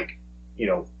 so, like,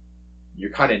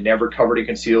 you're kind of never covered and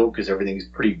concealed because everything's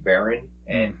pretty barren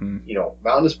and,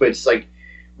 mountainous. But it's like,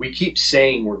 we keep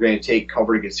saying we're going to take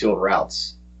covered and concealed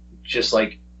routes, just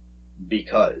like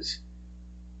because.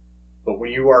 But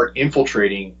when you are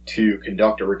infiltrating to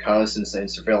conduct a reconnaissance and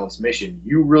surveillance mission,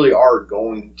 you really are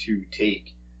going to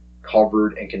take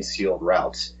covered and concealed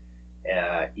routes.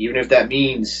 Even if that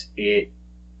means it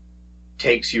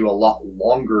takes you a lot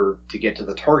longer to get to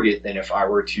the target than if I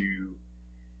were to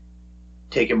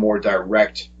take a more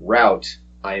direct route,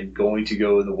 I am going to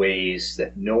go the ways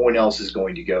that no one else is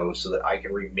going to go so that I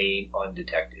can remain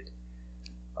undetected.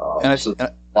 So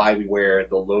that's why we wear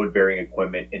the load-bearing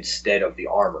equipment instead of the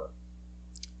armor.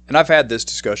 And I've had this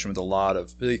discussion with a lot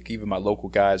of, like, even my local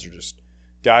guys or just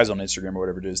guys on Instagram or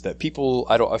whatever it is, that people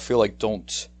I feel like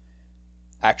don't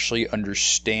actually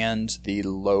understand the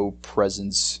low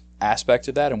presence aspect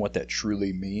of that and what that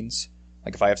truly means.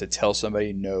 Like, if I have to tell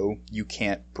somebody, no, you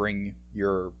can't bring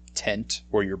your tent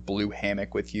or your blue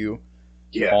hammock with you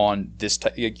on this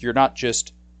you're not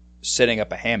just setting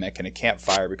up a hammock and a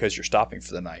campfire because you're stopping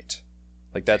for the night.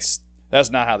 Like, that's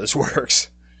not how this works.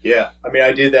 Yeah, I mean,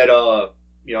 I did that.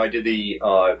 I did the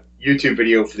YouTube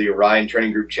video for the Orion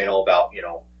Training Group channel about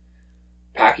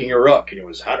packing your ruck, and it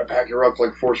was how to pack your ruck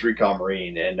like Force Recon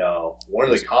Marine. And one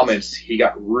of the comments, he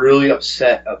got really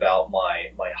upset about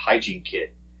my hygiene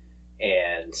kit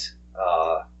and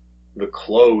the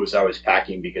clothes I was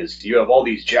packing, because you have all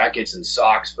these jackets and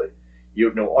socks, but you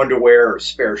have no underwear or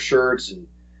spare shirts, and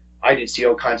I did see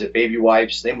all kinds of baby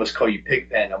wipes. They must call you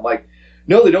Pigpen. I'm like,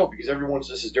 no, they don't, because everyone's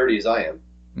just as dirty as I am.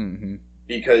 Mm-hmm.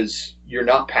 Because you're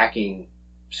not packing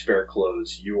spare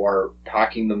clothes. You are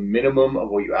packing the minimum of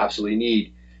what you absolutely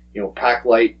need. Pack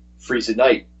light, freeze at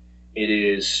night. It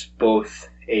is both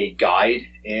a guide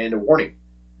and a warning.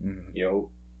 Mm-hmm.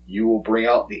 You will bring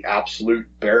out the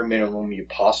absolute bare minimum you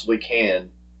possibly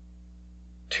can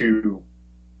to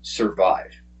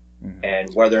survive. Mm-hmm.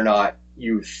 And whether or not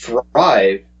you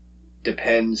thrive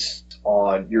depends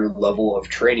on your level of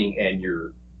training and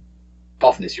your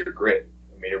toughness, your grit.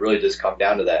 I mean, it really does come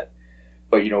down to that.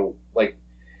 But, like,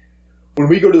 when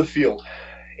we go to the field,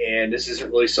 and this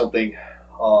isn't really something,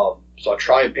 so I'll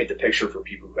try and paint the picture for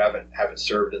people who haven't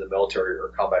served in the military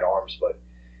or combat arms, but,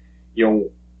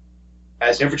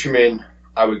 as an infantryman,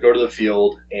 I would go to the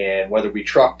field, and whether we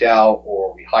trucked out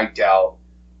or we hiked out,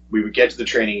 we would get to the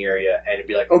training area, and it'd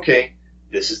be like, okay,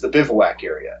 this is the bivouac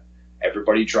area.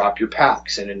 Everybody drop your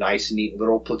packs in a nice, neat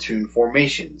little platoon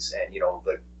formations, and,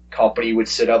 the company would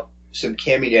set up some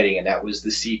cami netting, and that was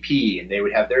the CP, and they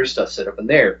would have their stuff set up in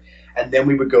there. And then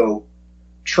we would go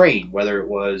train, whether it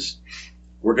was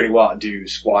we're going to go out and do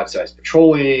squad size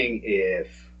patrolling,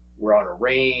 if we're on a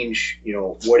range,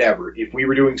 whatever. If we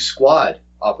were doing squad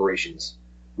operations,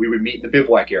 we would meet in the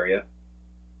bivouac area,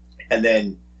 and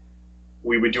then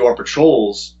we would do our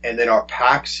patrols, and then our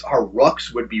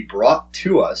rucks would be brought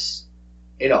to us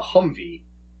in a Humvee,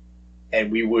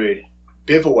 and we would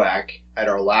bivouac at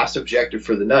our last objective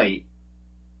for the night,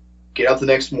 get up the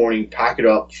next morning, pack it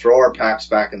up, throw our packs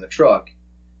back in the truck,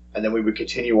 and then we would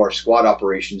continue our squad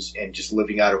operations and just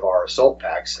living out of our assault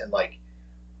packs. And, like,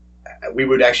 we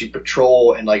would actually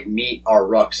patrol and, like, meet our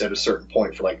rucks at a certain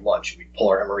point for, like, lunch. We'd pull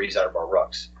our MREs out of our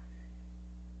rucks.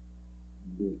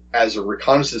 As a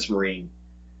reconnaissance Marine,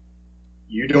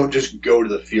 you don't just go to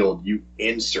the field, you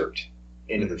insert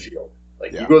into the field.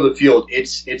 Like, you go to the field,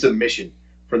 it's a mission.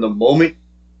 From the moment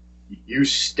you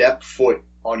step foot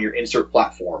on your insert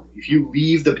platform, if you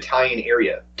leave the battalion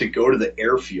area to go to the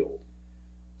airfield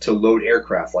to load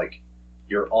aircraft, like,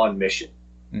 you're on mission.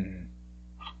 Mm-hmm.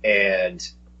 And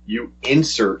you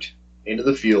insert into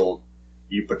the field,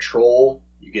 you patrol,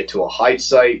 you get to a hide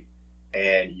site,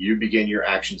 and you begin your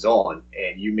actions on,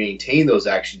 and you maintain those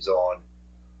actions on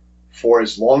for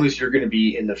as long as you're going to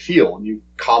be in the field. You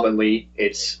commonly,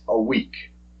 it's a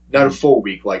week, not a full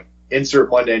week, like insert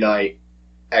Monday night,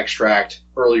 extract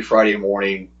early Friday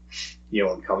morning,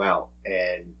 and come out.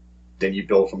 And then you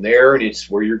build from there, and it's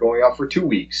where you're going out for 2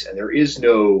 weeks. And there is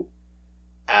no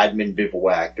admin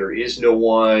bivouac. There is no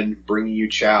one bringing you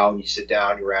chow and you sit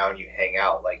down around, you hang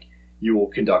out. Like, you will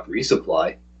conduct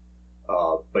resupply,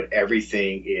 but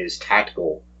everything is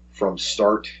tactical from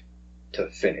start to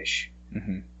finish.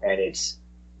 Mm-hmm. And it's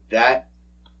that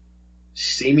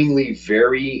seemingly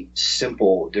very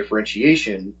simple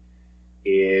differentiation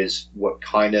is what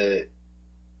kind of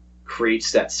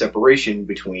creates that separation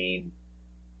between,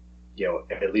 you know,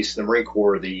 at least in the Marine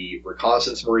Corps, the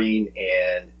reconnaissance Marine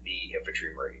and the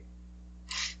infantry Marine.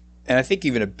 And I think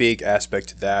even a big aspect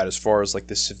to that, as far as like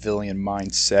the civilian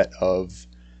mindset of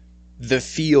the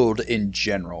field in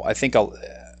general, I think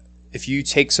if you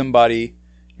take somebody,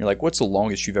 you're like, what's the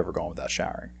longest you've ever gone without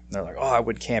showering? And they're like, oh, I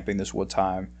went camping this one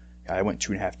time. I went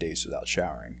 2.5 days without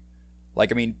showering.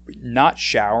 Like, I mean, not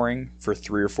showering for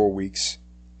 3 or 4 weeks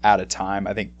at a time,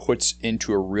 I think puts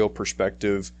into a real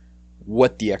perspective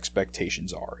what the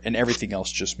expectations are, and everything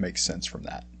else just makes sense from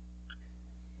that.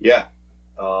 Yeah.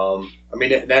 I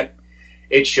mean, that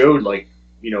it showed, like,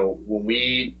 you know, when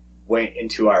we went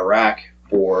into Iraq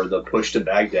for the push to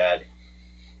Baghdad,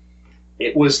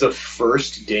 it was the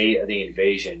first day of the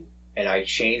invasion, and I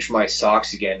changed my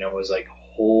socks again, and I was like,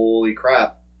 holy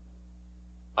crap,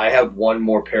 I have one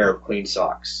more pair of clean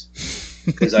socks.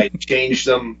 Because I changed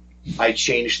them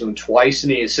twice in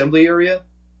the assembly area,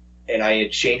 and I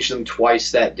had changed them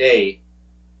twice that day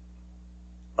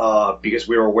because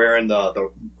we were wearing the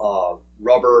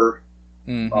rubber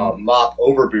mop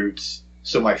over boots,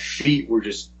 so my feet were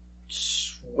just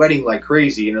sweating like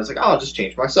crazy, and I was like, oh, I'll just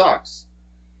change my socks.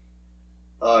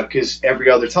 Because every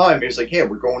other time it was like, yeah,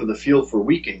 we're going to the field for a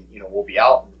week, and you know, we'll be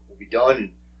out and we'll be done,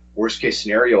 and worst case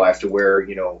scenario, I have to wear,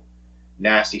 you know,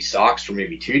 nasty socks for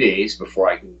maybe 2 days before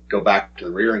I can go back to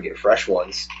the rear and get fresh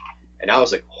ones. And I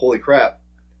was like, holy crap,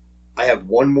 I have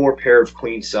one more pair of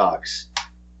clean socks,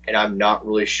 and I'm not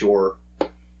really sure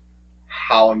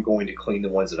how I'm going to clean the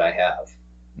ones that I have.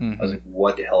 Mm-hmm. I was like,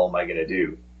 what the hell am I going to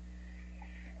do?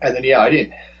 And then, yeah,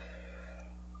 I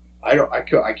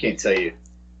can't tell you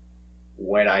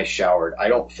when I showered. I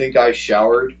don't think I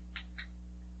showered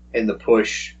in the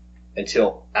push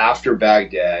until after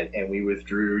Baghdad, and we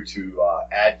withdrew to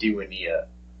Ad Diwania,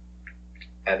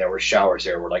 and there were showers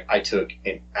there where, like, I took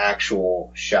an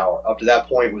actual shower. Up to that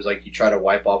point, it was like you try to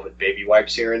wipe off with baby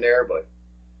wipes here and there, but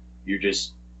you're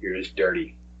just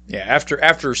dirty. Yeah, after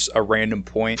a random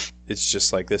point, it's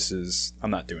just like,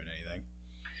 I'm not doing anything.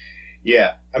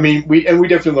 Yeah, I mean, we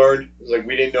definitely learned. It was like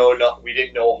we didn't know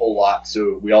a whole lot,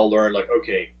 so we all learned, like,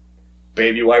 okay,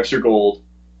 baby wipes are gold.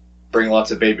 Bring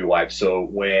lots of baby wipes. So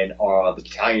when the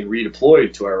battalion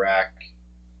redeployed to Iraq,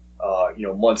 you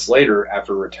know, months later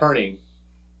after returning,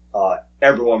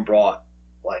 everyone brought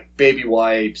like baby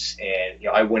wipes, and you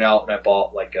know, I went out and I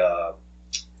bought like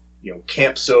you know,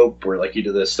 camp soap, where like you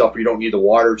do the stuff where you don't need the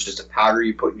water, it's just a powder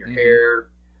you put in your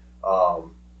hair.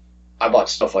 I bought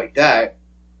stuff like that.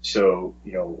 So,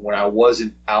 you know, when I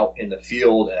wasn't out in the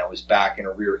field and I was back in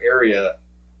a rear area,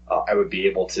 I would be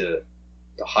able to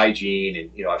hygiene, and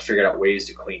you know, I figured out ways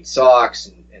to clean socks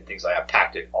and things like that. I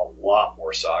packed a lot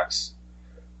more socks.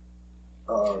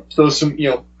 So some, you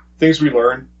know, things we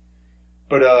learned,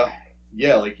 but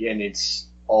yeah, like, and it's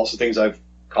also things I've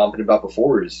commented about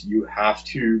before, is you have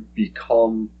to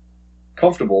become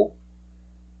comfortable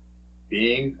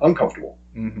being uncomfortable.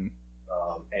 Mm-hmm.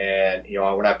 And you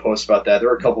know, when I post about that, there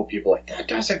were a couple of people like, that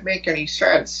doesn't make any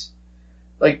sense.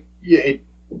 Like, yeah,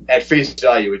 at face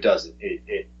value, it doesn't.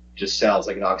 It just sounds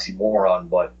like an oxymoron,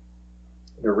 but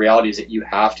the reality is that you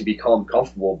have to become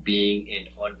comfortable being in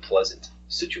unpleasant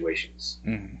situations.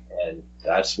 Mm-hmm. And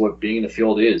that's what being in the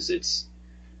field is. It's,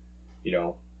 you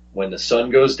know, when the sun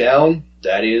goes down,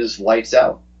 that is lights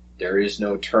out. There is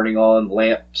no turning on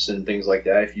lamps and things like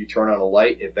that. If you turn on a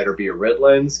light, it better be a red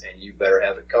lens, and you better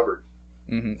have it covered.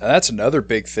 Mm-hmm. And that's another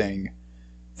big thing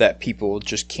that people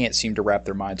just can't seem to wrap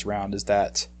their minds around, is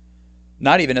that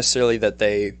not even necessarily that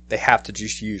they have to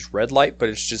just use red light, but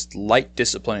it's just light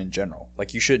discipline in general.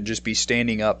 Like, you shouldn't just be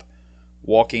standing up,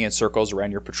 walking in circles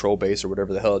around your patrol base or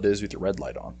whatever the hell it is with your red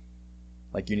light on.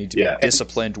 Like, you need to be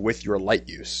disciplined with your light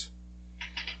use.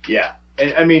 Yeah.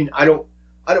 And I mean, I don't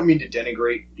mean to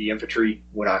denigrate the infantry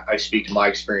when I speak to my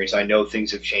experience. I know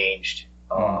things have changed,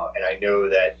 and I know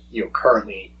that, you know,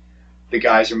 currently the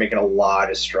guys are making a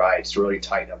lot of strides to really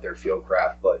tighten up their field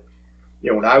craft. But, you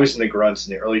know, when I was in the grunts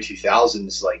in the early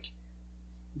 2000s, like,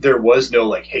 there was no,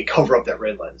 like, hey, cover up that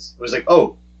red lens. It was like,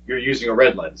 oh, you're using a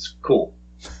red lens. Cool.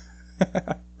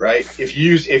 Right? If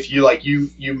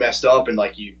you messed up and,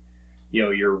 like, you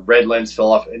know, your red lens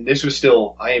fell off, and this was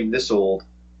still, I am this old,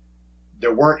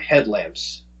 there weren't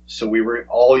headlamps. So we were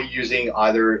all using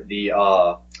either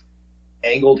the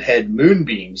angled head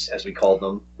moonbeams, as we called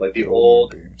them, like the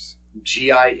old Moonbeams.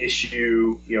 GI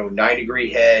issue,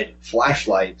 9-degree head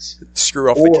flashlights.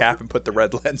 Screw off the cap and put the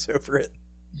red lens over it.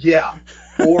 Yeah.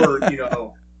 Or,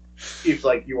 if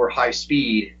like you were high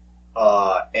speed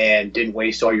and didn't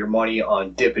waste all your money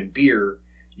on dip and beer,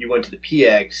 you went to the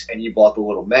PX and you bought the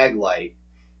little mag light,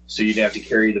 so you didn't have to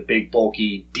carry the big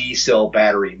bulky D-cell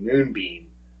battery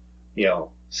moonbeam.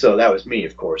 So that was me,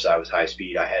 of course. I was high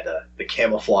speed. I had the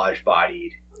camouflage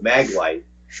bodied mag light.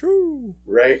 Shoo.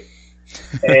 Right?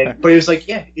 But it was like,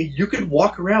 yeah, you could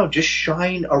walk around, just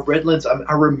shine a red lens.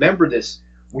 I remember this.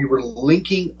 We were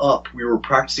linking up. We were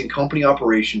practicing company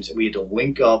operations, and we had to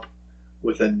link up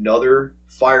with another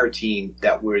fire team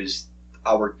that was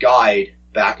our guide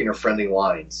back in our friendly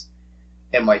lines.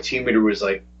 And my team leader was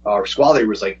like, our squad leader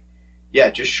was like, yeah,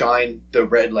 just shine the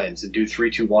red lens and do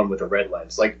 3-2-1 with a red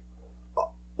lens. Like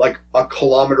a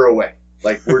kilometer away.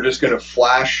 Like, we're just going to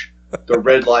flash the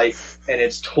red light, and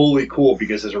it's totally cool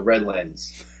because there's a red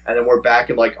lens. And then we're back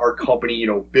in, like, our company,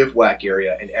 bivouac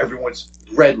area, and everyone's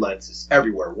red lenses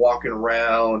everywhere, walking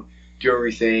around, doing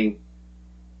everything.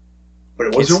 But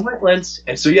it wasn't a white lens.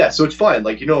 And so, yeah, so it's fine.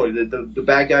 Like, the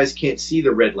bad guys can't see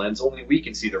the red lens. Only we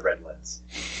can see the red lens.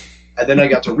 And then I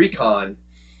got to recon,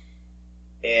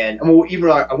 and I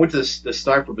went to the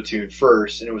sniper platoon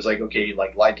first, and it was like, okay,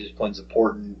 like, light discipline's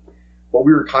important, but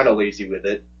we were kind of lazy with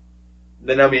it.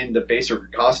 Then I'm in the basic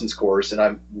reconnaissance course, and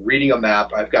I'm reading a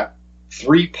map. I've got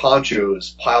 3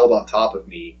 ponchos piled on top of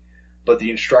me, but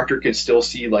the instructor can still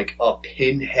see like a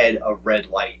pinhead of red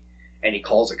light, and he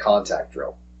calls a contact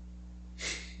drill.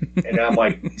 And I'm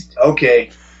like,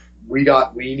 okay, we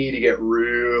need to get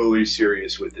really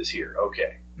serious with this here.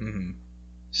 Okay. Mm-hmm.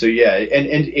 So yeah, and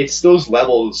it's those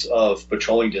levels of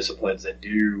patrolling disciplines that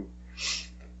do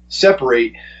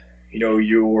separate,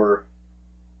 your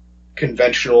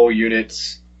conventional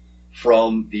units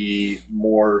from the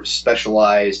more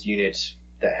specialized units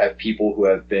that have people who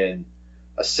have been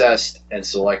assessed and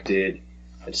selected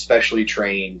and specially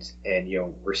trained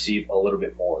and, receive a little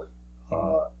bit more.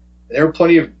 There are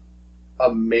plenty of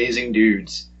amazing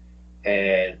dudes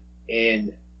and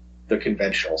in the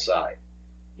conventional side.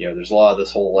 There's a lot of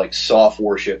this whole like soft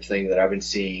worship thing that I've been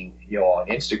seeing, on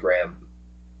Instagram.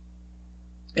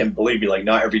 And believe me, like,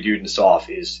 not every dude in soft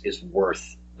is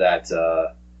worth that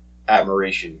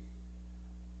admiration.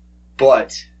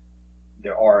 But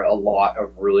there are a lot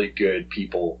of really good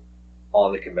people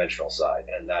on the conventional side,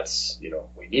 and that's,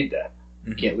 we need that.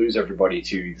 You can't lose everybody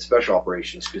to the special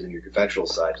operations, because in your conventional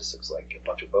side, it just looks like a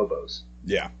bunch of bobos.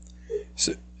 Yeah.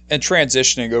 So, and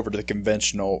transitioning over to the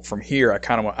conventional from here, I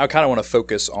kind of want to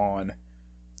focus on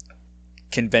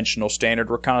conventional standard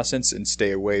reconnaissance and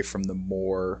stay away from the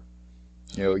more,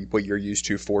 what you're used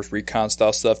to, force recon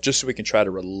style stuff, just so we can try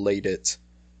to relate it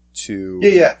to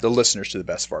the listeners to the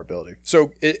best of our ability.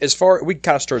 So we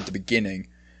kind of start at the beginning.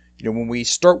 When we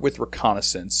start with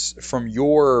reconnaissance, from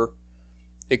your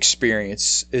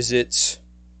experience, is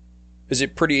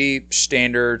it pretty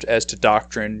standard as to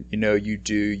doctrine?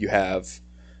 You have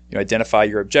identify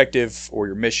your objective or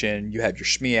your mission, you have your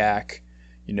SMEAC,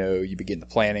 you begin the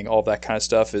planning, all that kind of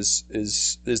stuff. Is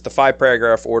the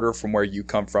 5-paragraph order from where you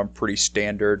come from pretty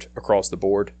standard across the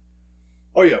board?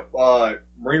 Oh yeah,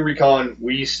 Marine Recon,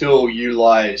 we still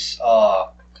utilize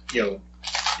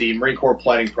the Marine Corps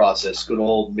planning process, good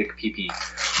old McPP.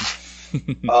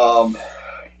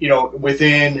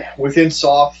 Within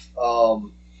SOF,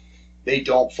 they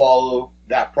don't follow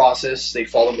that process. They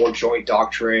follow more joint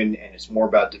doctrine, and it's more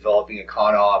about developing a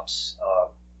con ops,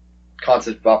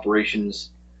 concept of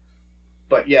operations.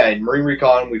 But yeah, in Marine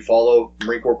Recon, we follow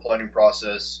Marine Corps planning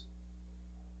process.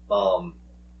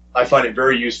 I find it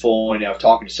very useful, and I've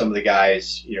talked to some of the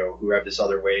guys, who have this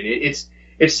other way, and it's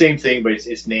same thing, but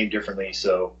it's named differently.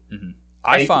 So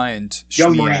I find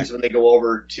young Marines, when they go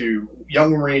over to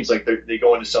young Marines, like they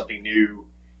go into something new,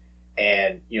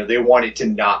 and they want it to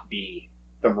not be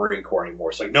the Marine Corps anymore.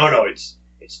 It's like, no,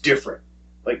 it's different.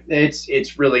 Like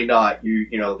it's really not.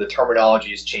 The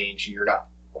terminology has changed, and you're not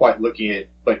quite looking at it,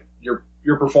 but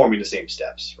you're performing the same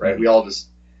steps, right? We all just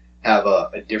have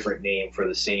a different name for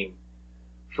the same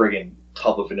friggin'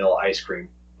 tub of vanilla ice cream.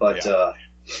 But so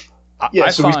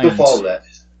we still follow that.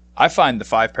 I find the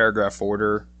 5-paragraph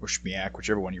order, or SMEAC,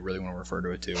 whichever one you really want to refer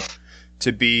to it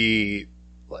to be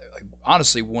like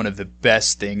honestly one of the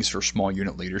best things for small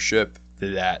unit leadership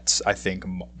that I think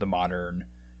the modern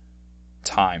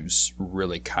times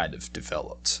really kind of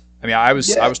developed. I mean, I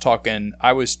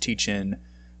was teaching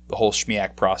the whole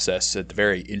SMEAC process at the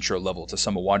very intro level to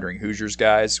some of Wandering Hoosiers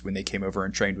guys when they came over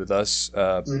and trained with us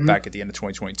back at the end of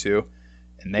 2022,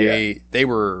 and they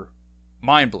were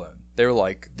mind blown they're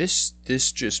like, this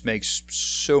just makes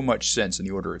so much sense in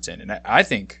the order it's in. And I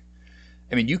think,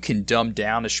 I mean, you can dumb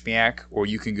down a SPMAC or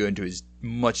you can go into as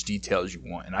much detail as you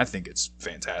want, and I think it's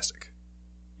fantastic.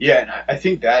 Yeah, and I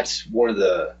think that's one of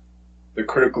the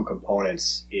critical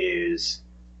components is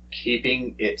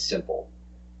keeping it simple.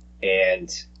 And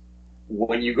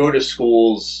when you go to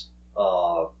schools,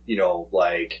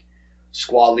 like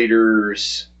squad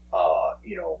leaders,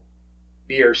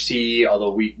 BRC,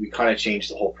 although we kind of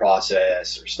changed the whole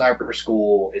process, or sniper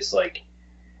school, it's like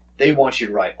they want you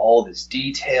to write all this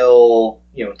detail,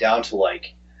 down to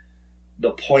like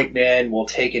the point man will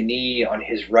take a knee on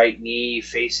his right knee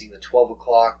facing the 12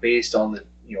 o'clock based on the,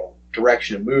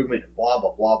 direction of movement and blah,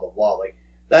 blah, blah, blah, blah. Like,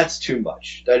 that's too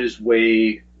much. That is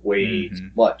way, way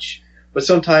too much. But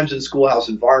sometimes in schoolhouse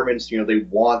environments, they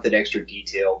want that extra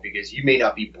detail because you may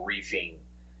not be briefing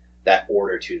that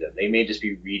order to them. They may just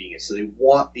be reading it. So they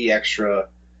want the extra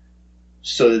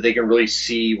so that they can really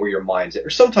see where your mind's at. Or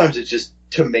sometimes it's just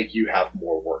to make you have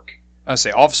more work. I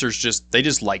say officers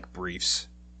just like briefs.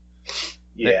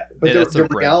 Yeah, but the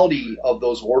reality of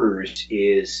those orders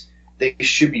is they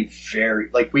should be very,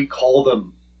 like, we call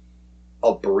them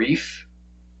a brief.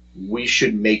 We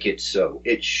should make it so.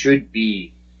 It should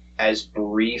be as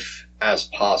brief as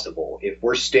possible. If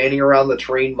we're standing around the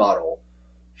terrain model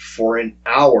for an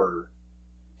hour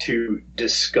to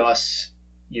discuss,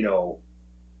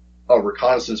 a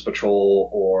reconnaissance patrol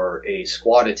or a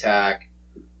squad attack,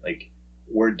 like,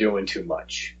 we're doing too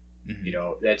much.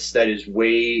 That is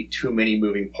way too many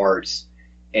moving parts,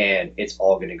 and it's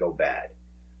all going to go bad.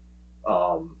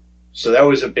 So that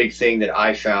was a big thing that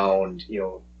I found,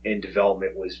 in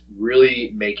development, was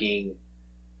really making,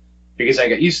 because I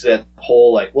got used to that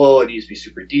whole, like, well, it needs to be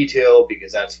super detailed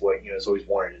because that's what, it's always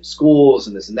wanted in schools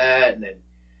and this and that. And then,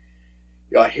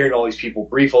 hearing all these people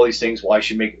brief all these things, well, I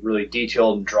should make it really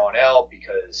detailed and drawn out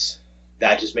because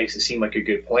that just makes it seem like a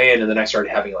good plan. And then I started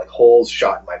having like holes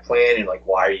shot in my plan and like,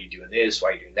 why are you doing this? Why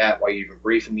are you doing that? Why are you even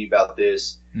briefing me about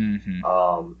this? And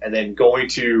then going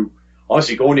to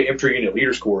infantry unit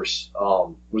leaders course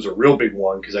was a real big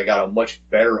one because I got a much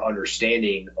better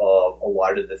understanding of a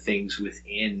lot of the things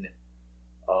within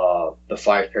the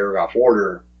 5-paragraph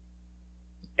order.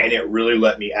 And it really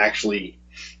let me actually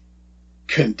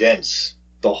condense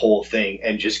the whole thing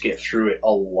and just get through it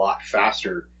a lot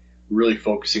faster, really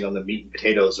focusing on the meat and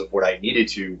potatoes of what I needed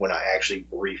to when I actually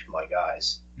briefed my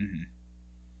guys.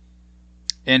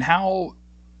 And how,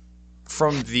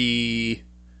 from the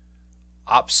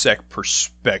OPSEC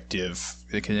perspective,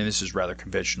 and this is rather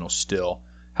conventional still,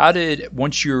 how did,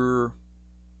 once you're,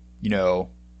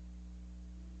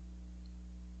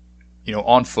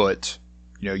 on foot,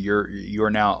 you're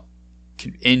now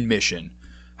in mission,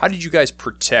 how did you guys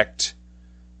protect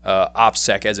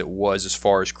OPSEC as it was, as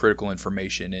far as critical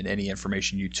information and any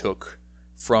information you took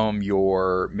from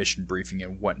your mission briefing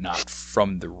and whatnot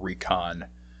from the recon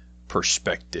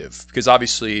perspective? Because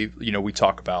obviously, we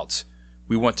talk about,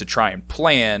 we want to try and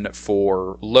plan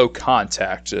for low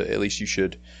contact. At least you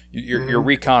should, your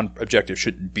recon objective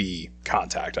shouldn't be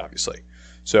contact, obviously.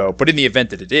 So, but in the event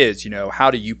that it is,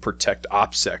 how do you protect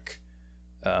OPSEC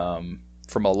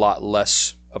from a lot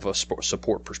less of a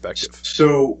support perspective?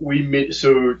 So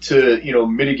to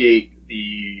mitigate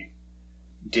the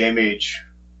damage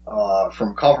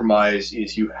from compromise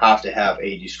is you have to have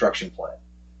a destruction plan,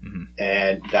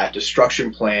 and that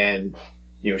destruction plan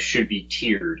should be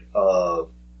tiered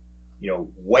of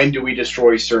when do we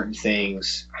destroy certain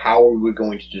things, how are we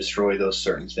going to destroy those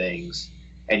certain things,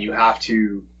 and you have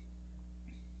to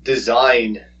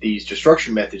design these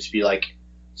destruction methods to be like,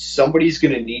 somebody's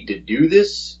going to need to do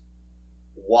this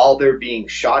while they're being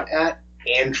shot at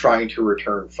and trying to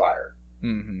return fire.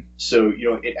 So,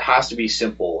 it has to be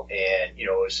simple. And,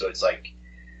 so it's like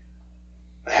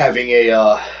having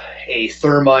a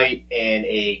thermite and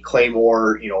a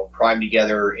claymore, primed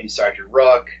together inside your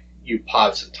ruck. You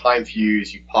pop some time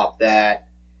fuse, you pop that.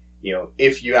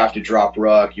 If you have to drop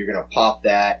ruck, you're going to pop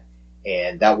that,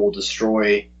 and that will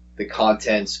destroy the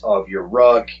contents of your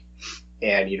ruck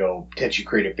and, potentially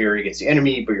create a barrier against the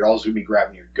enemy, but you're also going to be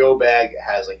grabbing your go bag. It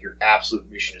has like your absolute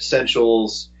mission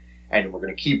essentials, and we're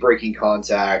going to keep breaking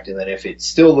contact. And then if it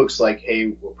still looks like, hey,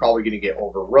 we're probably going to get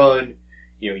overrun,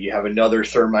 you have another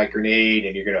thermite grenade,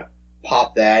 and you're going to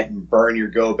pop that and burn your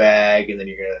go bag, and then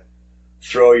you're going to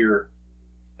throw your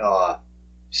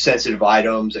sensitive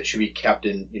items that should be kept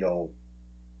in,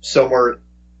 somewhere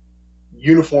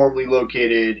uniformly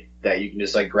located that you can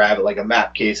just like grab it like a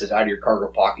map case that's out of your cargo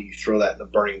pocket. You throw that in the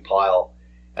burning pile,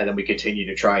 and then we continue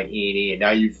to try and E&E. And now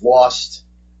you've lost,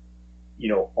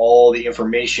 all the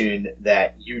information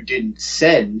that you didn't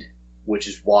send which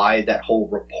is why that whole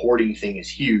reporting thing is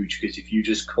huge, because if you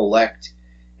just collect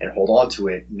and hold on to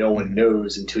it, no one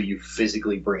knows until you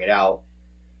physically bring it out.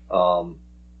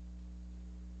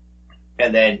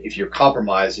 And then if you're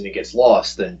compromised and it gets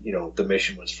lost, then, the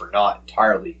mission was for naught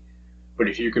entirely. But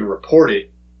if you can report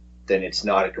it, then it's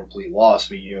not a complete loss.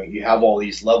 But, you have all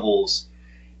these levels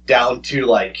down to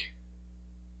like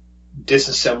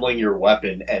disassembling your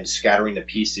weapon and scattering the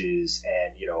pieces and,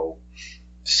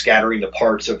 scattering the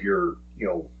parts of your,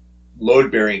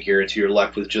 load bearing gear until you're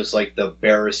left with just like the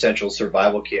bare essential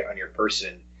survival kit on your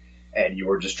person. And you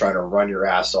are just trying to run your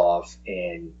ass off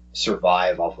and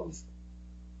survive off of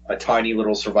a tiny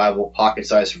little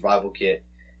pocket-sized survival kit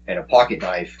and a pocket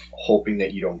knife, hoping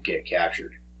that you don't get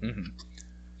captured. Mm-hmm.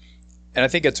 And I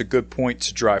think that's a good point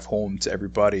to drive home to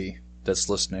everybody that's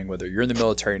listening, whether you're in the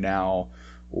military now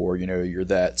or, you're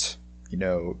that,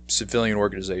 civilian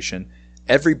organization.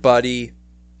 Everybody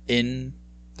in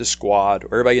the squad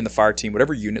or everybody in the fire team,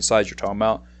 whatever unit size you're talking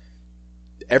about,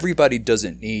 everybody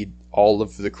doesn't need all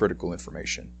of the critical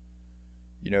information.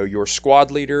 Your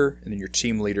squad leader and then your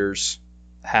team leaders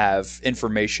have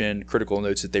information, critical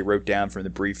notes that they wrote down from the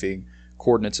briefing,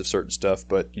 coordinates of certain stuff,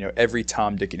 but every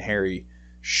Tom, Dick, and Harry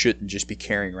shouldn't just be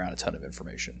carrying around a ton of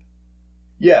information.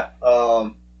 Yeah,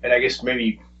 and I guess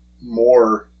maybe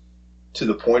more to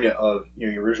the point of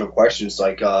your original questions,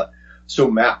 like so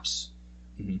maps.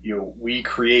 Mm-hmm. We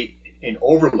create an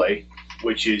overlay,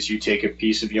 which is you take a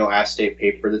piece of acetate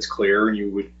paper that's clear, and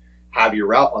you would have your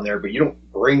route on there, but you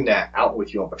don't bring that out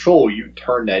with you on patrol. You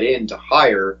turn that in to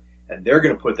hire, and they're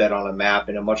going to put that on a map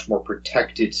in a much more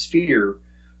protected sphere,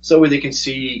 so they can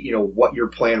see, what your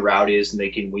planned route is, and they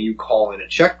can, when you call in a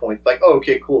checkpoint, like, oh,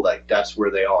 okay, cool, like that's where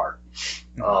they are.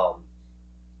 Mm-hmm.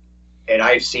 And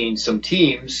I've seen some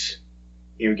teams,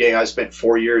 again, I spent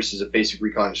 4 years as a basic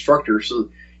recon instructor, so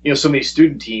so many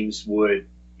student teams would,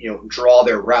 draw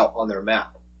their route on their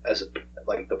map as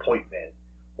like the point man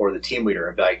or the team leader,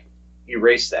 and be like,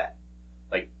 erase that.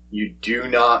 Like, you do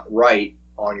not write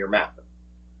on your map.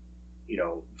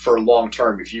 For long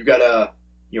term, if you gotta,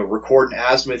 record an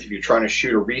azimuth, if you're trying to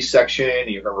shoot a resection and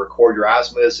you're going to record your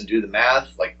azimuths and do the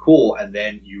math, like, cool. And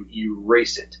then you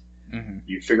erase it. Mm-hmm.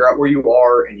 You figure out where you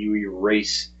are and you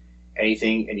erase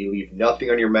anything and you leave nothing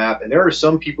on your map. And there are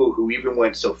some people who even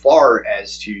went so far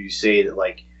as to say that,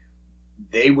 like,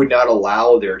 they would not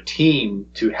allow their team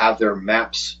to have their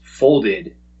maps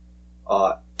folded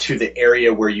to the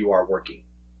area where you are working.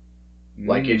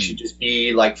 Like, it should just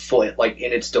be like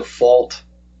in its default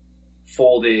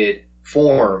folded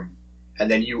form, and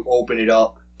then you open it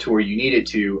up to where you need it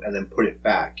to, and then put it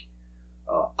back.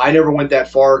 I never went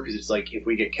that far, because it's like, if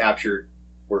we get captured,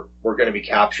 we're going to be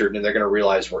captured, and they're going to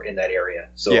realize we're in that area.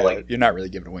 So yeah, like, you're not really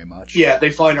giving away much. Yeah, they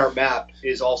find our map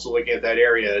is also looking at that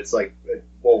area. It's like,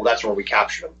 well, that's where we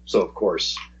captured them. So of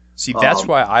course. See, that's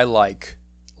why I like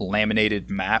laminated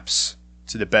maps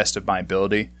to the best of my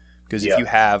ability, because if you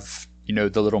have,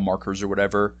 the little markers or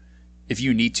whatever, if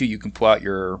you need to, you can pull out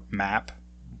your map,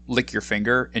 lick your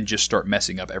finger, and just start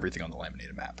messing up everything on the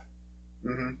laminated map.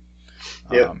 Mm-hmm.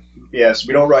 Yeah. So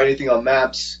we don't write anything on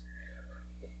maps.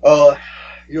 There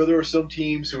were some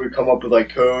teams who would come up with like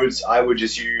codes. I would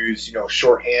just use,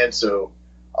 shorthand. So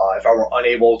if I were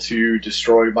unable to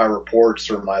destroy my reports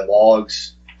or my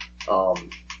logs,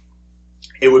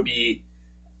 it would be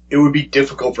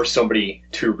difficult for somebody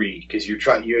to read, because you'd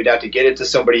have to get it to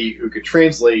somebody who could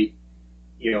translate,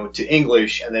 to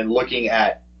English, and then looking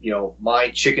at,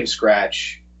 my chicken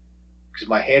scratch, because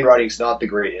my handwriting's not the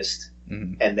greatest.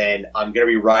 Mm-hmm. And then I'm going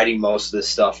to be writing most of this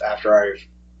stuff after I've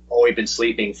only been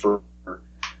sleeping for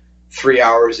 3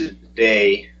 hours a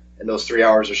day, and those 3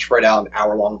 hours are spread out in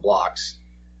hour-long blocks.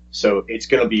 So it's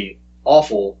going to be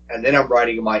awful. And then I'm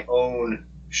writing my own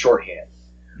shorthand,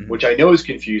 mm-hmm. which I know is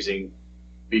confusing,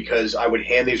 because I would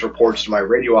hand these reports to my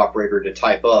radio operator to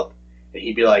type up, and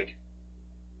he'd be like,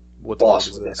 "Boss,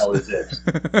 what the hell is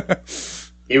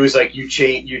this?" He was like, "You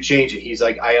change it." He's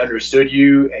like, "I understood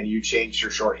you, and you changed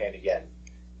your shorthand again."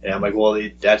 And I'm like, "Well,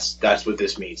 that's what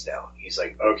this means now." He's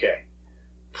like, "Okay,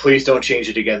 please don't change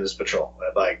it again this patrol." And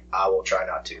I'm like, "I will try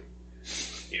not to."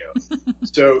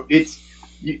 So it's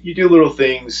you do little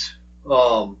things,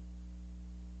 like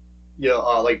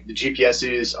the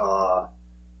GPSs.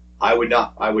 I would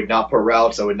not put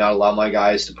routes. I would not allow my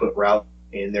guys to put route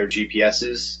in their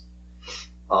GPSs.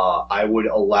 I would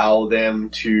allow them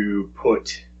to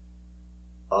put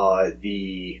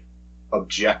the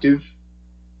objective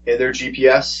in their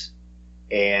GPS,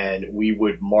 and we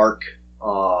would mark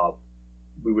our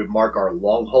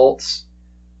long halts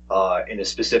in a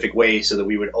specific way, so that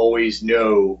we would always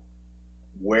know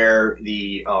where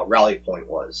the rally point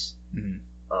was. Mm-hmm.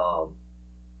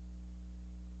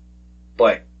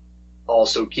 but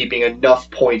also keeping enough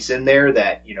points in there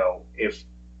that, if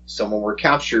someone were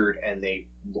captured and they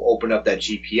open up that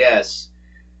GPS,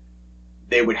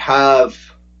 they would have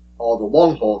all the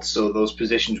long holds, so those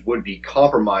positions would be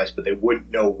compromised, but they wouldn't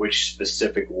know which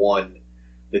specific one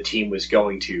the team was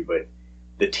going to, but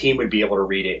the team would be able to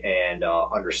read it and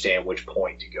understand which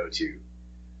point to go to.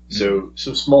 Mm-hmm. So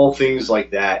some small things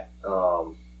like that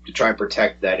to try and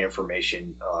protect that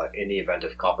information in the event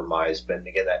of compromise. But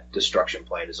again, that destruction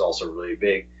plan is also really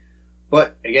big.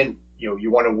 But again, you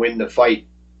want to win the fight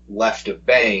left of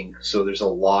bang, so there's a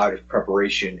lot of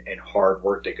preparation and hard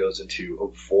work that goes into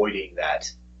avoiding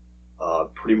that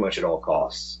pretty much at all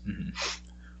costs. Mm-hmm.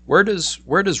 Where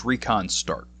does recon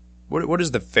start? What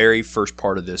is the very first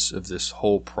part of this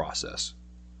whole process?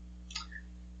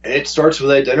 And it starts with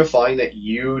identifying that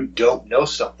you don't know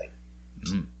something,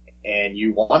 and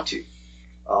you want to.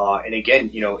 And again,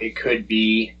 it could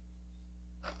be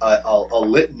a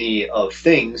litany of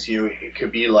things. It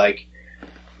could be like,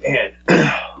 man,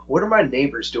 what are my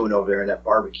neighbors doing over there in that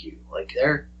barbecue? Like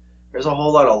there's a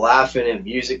whole lot of laughing and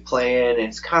music playing, and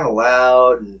it's kind of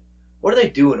loud. And what are they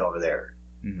doing over there?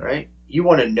 Mm-hmm. Right? You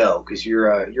want to know because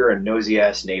you're a nosy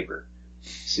ass neighbor,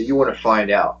 so you want to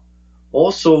find out.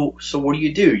 Also, so what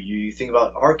do? You think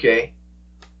about, okay,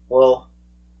 well,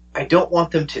 I don't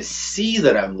want them to see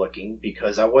that I'm looking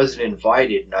because I wasn't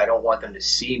invited, and I don't want them to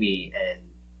see me and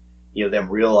them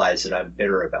realize that I'm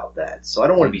bitter about that. So I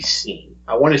don't want to be seen.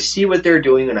 I want to see what they're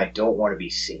doing, and I don't want to be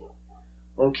seen.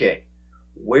 Okay,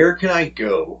 where can I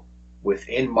go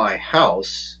within my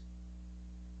house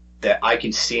that I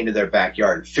can see into their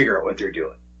backyard and figure out what they're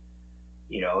doing?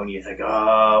 And you think,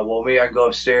 well, maybe I can go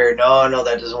upstairs. No,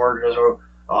 that doesn't work.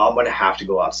 I'm going to have to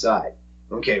go outside.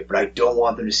 Okay, but I don't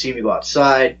want them to see me go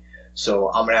outside, so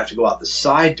I'm going to have to go out the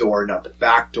side door, not the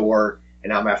back door,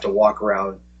 and I'm going to have to walk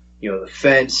around, the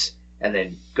fence, and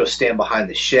then go stand behind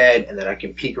the shed, and then I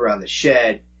can peek around the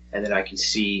shed, and then I can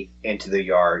see into the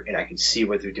yard, and I can see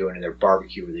what they're doing in their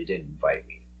barbecue where they didn't invite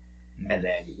me. Mm-hmm. And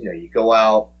then, you go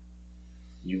out,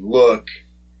 you look,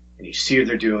 and you see what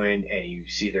they're doing, and you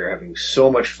see they're having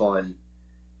so much fun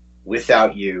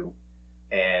without you.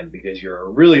 And because you're a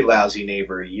really lousy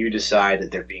neighbor, you decide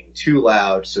that they're being too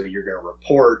loud, so you're going to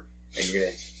report, and you're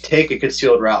going to take a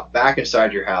concealed route back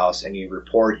inside your house, and you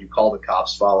report, you call the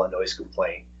cops, file a noise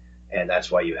complaint, and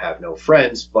that's why you have no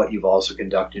friends, but you've also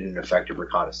conducted an effective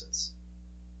reconnaissance.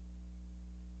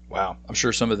 Wow. I'm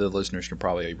sure some of the listeners can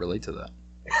probably relate to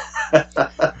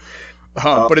that.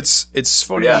 But it's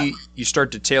funny you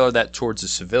start to tailor that towards a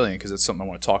civilian, because it's something I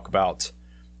want to talk about.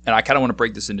 And I kind of want to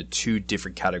break this into two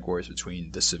different categories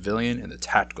between the civilian and the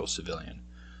tactical civilian.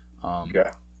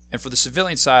 And for the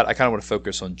civilian side, I kind of want to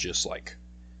focus on just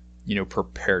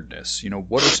preparedness.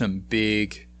 What are some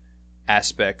big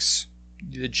aspects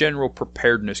the general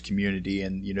preparedness community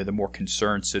and the more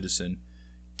concerned citizen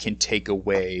can take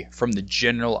away from the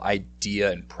general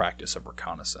idea and practice of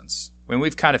reconnaissance? I mean,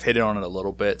 we've kind of hit on it a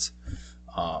little bit,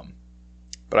 but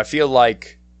I feel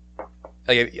like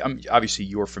obviously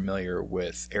you're familiar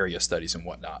with area studies and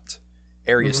whatnot.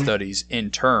 Area studies,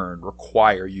 in turn,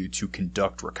 require you to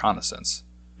conduct reconnaissance.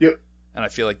 Yep. And I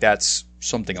feel like that's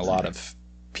something a lot of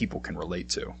people can relate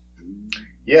to.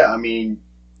 Yeah, I mean,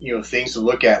 things to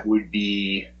look at would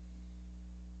be,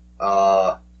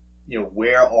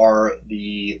 where are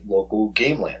the local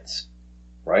game lands,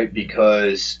 right?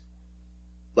 Because,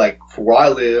 like, where I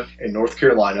live in North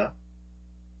Carolina,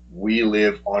 we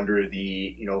live under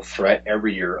the, threat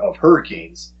every year of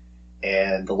hurricanes.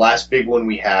 And the last big one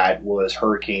we had was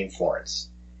Hurricane Florence.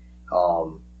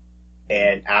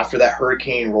 And after that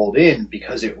hurricane rolled in,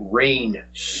 because it rained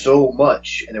so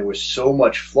much and there was so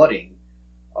much flooding,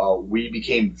 we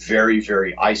became very,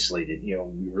 very isolated.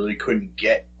 We really couldn't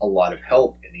get a lot of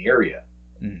help in the area.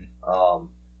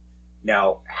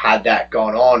 Now, had that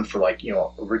gone on for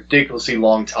a ridiculously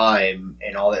long time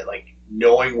and all that,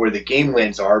 knowing where the game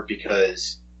lands are,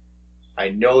 because I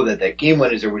know that game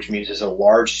land is there, which means there's a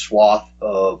large swath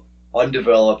of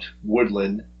undeveloped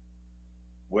woodland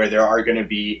where there are going to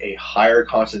be a higher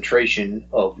concentration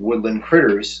of woodland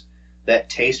critters that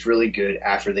taste really good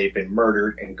after they've been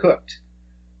murdered and cooked.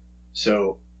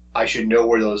 So I should know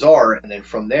where those are, and then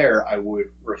from there I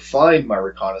would refine my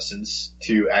reconnaissance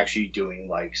to actually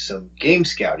doing some game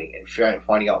scouting and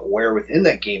finding out where within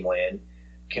that game land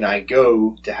can I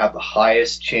go to have the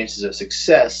highest chances of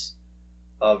success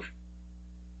of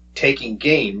taking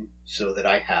game so that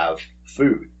I have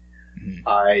food.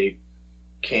 I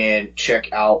can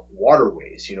check out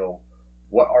waterways.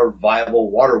 What are viable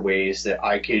waterways that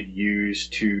I could use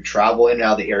to travel in and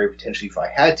out of the area potentially if I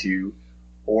had to,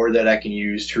 or that I can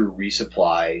use to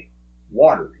resupply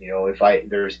water. You know, if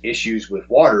there's issues with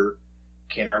water,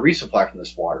 can I resupply from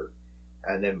this water?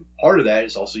 And then part of that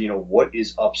is also, you know, what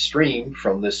is upstream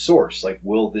from this source? Like,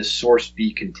 will this source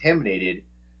be contaminated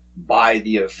by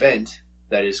the event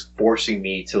that is forcing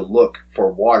me to look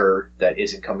for water that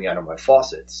isn't coming out of my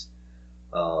faucets?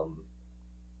 You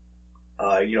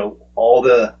know, all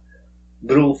the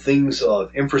little things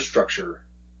of infrastructure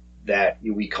that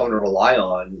we come to rely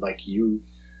on, like you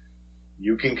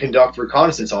can conduct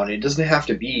reconnaissance on. It doesn't have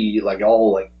to be like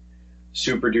all like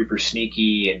super duper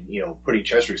sneaky and, you know, putting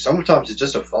chest rigs. Sometimes it's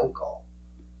just a phone call,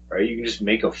 right? You can just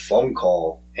make a phone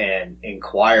call and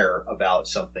inquire about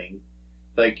something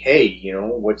like, hey, you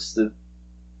know,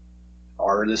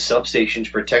 are the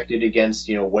substations protected against,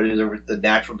 you know, what is the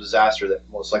natural disaster that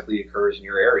most likely occurs in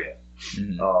your area?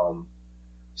 Mm-hmm.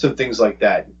 Some things like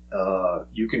that.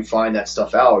 You can find that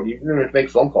stuff out. You don't have to make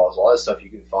phone calls. A lot of stuff you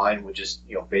can find with just,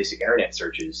 you know, basic internet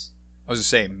searches. I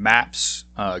was going to say maps,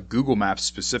 Google Maps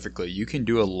specifically, you can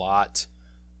do a lot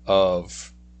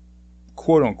of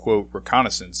quote-unquote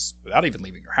reconnaissance without even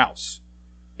leaving your house.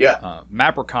 Yeah.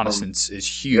 Map reconnaissance is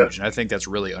huge, and I think that's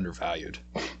really undervalued.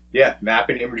 Yeah, map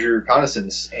and imagery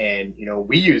reconnaissance. And, you know,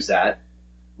 we use that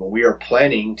when we are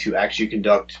planning to actually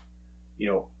conduct, you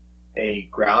know, a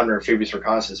ground or amphibious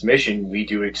reconnaissance mission. We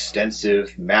do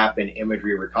extensive map and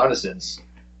imagery reconnaissance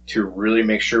to really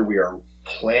make sure we are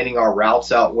planning our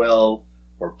routes out well.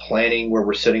 We're planning where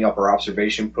we're setting up our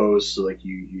observation posts. So, like,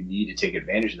 you need to take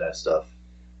advantage of that stuff.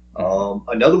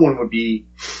 Another one would be,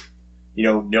 you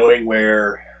know, knowing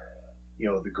where, you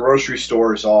know, the grocery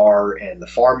stores are and the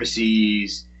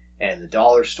pharmacies and the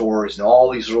dollar stores and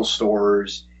all these little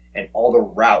stores and all the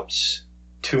routes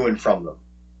to and from them.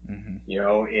 Mm-hmm. You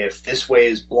know, if this way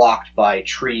is blocked by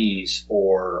trees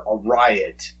or a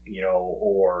riot, you know,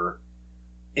 or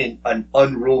in an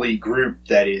unruly group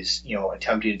that is, you know,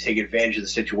 attempting to take advantage of the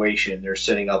situation, they're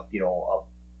setting up, you know,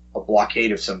 a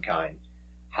blockade of some kind.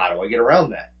 How do I get around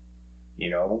that?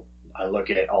 You know, I look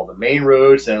at all the main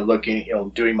roads and I look at, you know,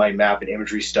 doing my map and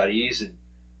imagery studies and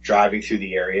driving through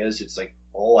the areas. It's like,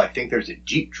 oh, I think there's a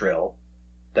Jeep trail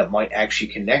that might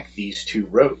actually connect these two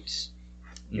roads.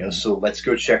 You know, so let's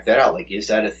go check that out. Like, is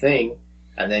that a thing?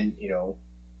 And then, you know,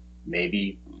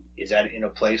 maybe is that in a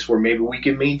place where maybe we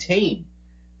can maintain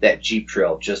that Jeep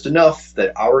trail just enough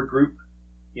that our group,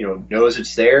 you know, knows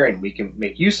it's there and we can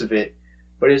make use of it,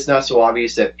 but it's not so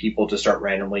obvious that people just start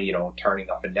randomly, you know, turning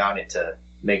up and down it to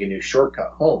make a new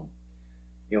shortcut home.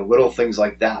 You know, little things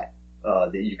like that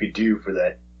that you could do for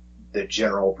the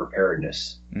general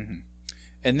preparedness. Mm-hmm.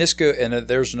 And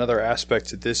there's another aspect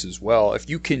to this as well. If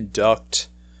you conduct,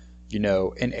 you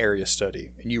know, an area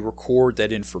study and you record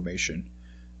that information,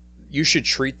 you should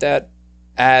treat that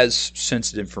as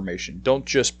sensitive information. Don't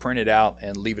just print it out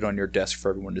and leave it on your desk for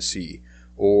everyone to see.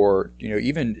 Or, you know,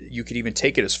 you could even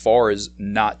take it as far as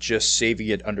not just saving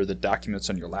it under the documents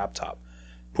on your laptop.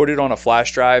 Put it on a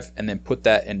flash drive and then put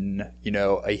that in, you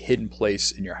know, a hidden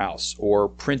place in your house, or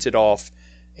print it off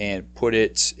and put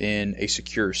it in a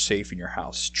secure safe in your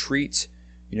house. Treat,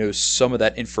 you know, some of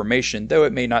that information, though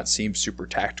it may not seem super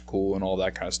tactical and all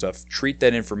that kind of stuff, treat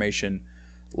that information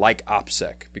like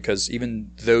OPSEC, because even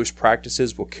those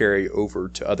practices will carry over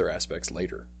to other aspects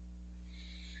later.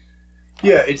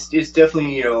 Yeah, it's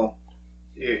definitely, you know,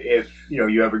 if, you know,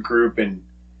 you have a group and,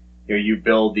 you know, you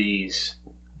build these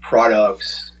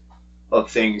products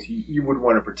of things, you would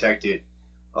want to protect it.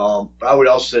 But I would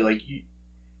also say, like,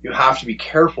 you have to be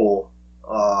careful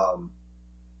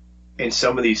in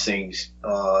some of these things,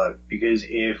 because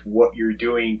if what you're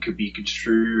doing could be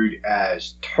construed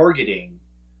as targeting,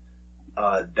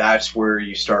 that's where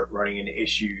you start running into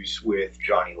issues with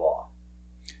Johnny Law.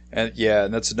 And yeah,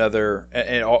 and that's another,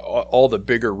 and all the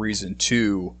bigger reason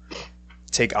to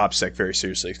take OPSEC very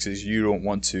seriously, because you don't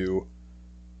want to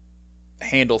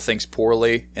handle things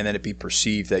poorly and then it be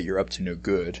perceived that you're up to no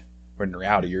good, when in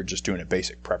reality you're just doing a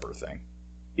basic prepper thing.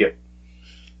 Yep.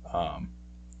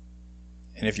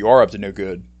 And if you are up to no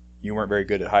good, you weren't very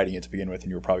good at hiding it to begin with, and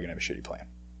you were probably going to have a shitty plan.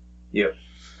 Yep.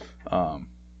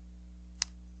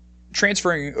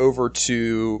 Transferring over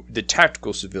to the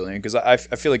tactical civilian, because I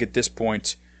feel like at this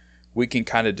point we can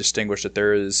kind of distinguish that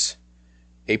there is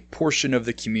a portion of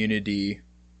the community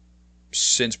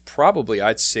since probably,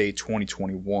 I'd say,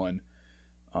 2021,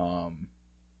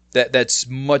 that's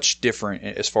much different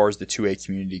as far as the 2A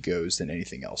community goes than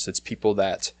anything else. It's people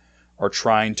that are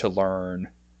trying to learn,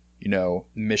 you know,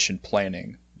 mission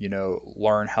planning, you know,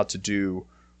 learn how to do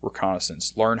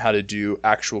reconnaissance, learn how to do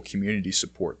actual community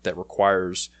support that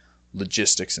requires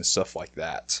logistics and stuff like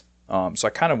that. So I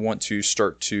kind of want to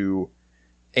start to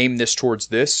aim this towards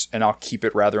this, and I'll keep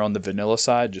it rather on the vanilla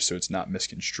side just so it's not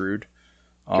misconstrued.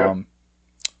 Sure.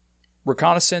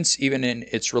 reconnaissance, even in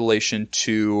its relation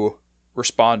to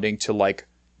responding to like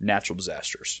natural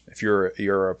disasters. If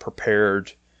you're a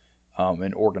prepared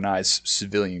and organized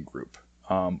civilian group,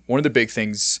 one of the big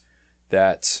things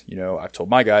that I've told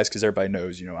my guys, because everybody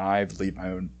knows I lead my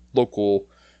own local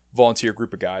volunteer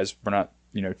group of guys. We're not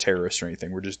terrorists or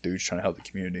anything. We're just dudes trying to help the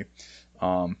community.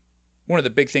 One of the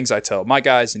big things I tell my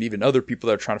guys and even other people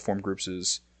that are trying to form groups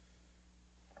is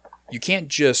you can't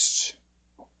just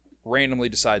randomly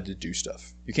decide to do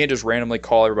stuff. You can't just randomly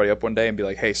call everybody up one day and be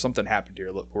like, hey, something happened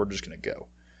here. Look, we're just going to go.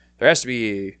 There has to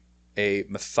be a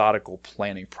methodical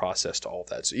planning process to all of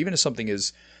that. So even if something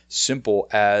as simple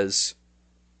as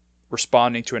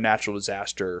responding to a natural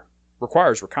disaster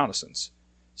requires reconnaissance,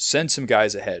 send some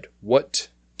guys ahead. What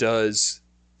does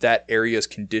that area's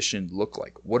condition look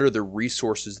like? What are the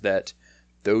resources that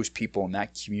those people in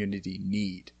that community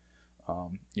need?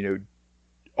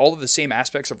 All of the same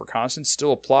aspects of reconnaissance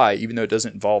still apply, even though it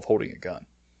doesn't involve holding a gun.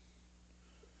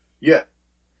 Yeah.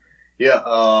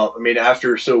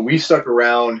 So we stuck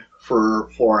around for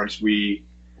Florence. We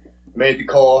made the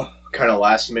call kind of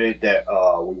last minute that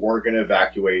we weren't going to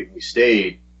evacuate. We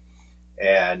stayed,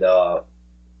 and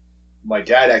my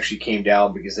dad actually came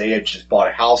down because they had just bought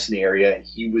a house in the area, and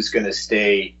he was going to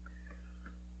stay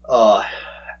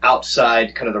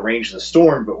outside kind of the range of the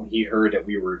storm. But when he heard that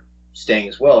we were staying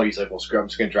as well, he's like, well, screw it, I'm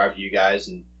just going to drive to you guys,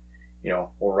 and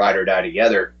we'll ride or die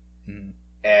together. Mm-hmm.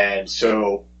 And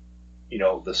so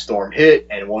the storm hit,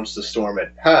 and once the storm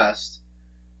had passed,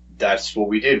 that's what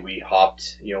we did. We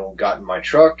hopped, got in my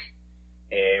truck,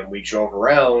 and we drove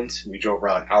around. We drove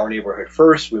around our neighborhood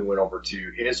first. We went over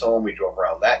to his home. We drove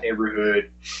around that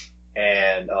neighborhood.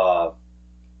 And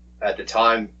at the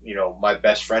time, my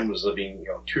best friend was living,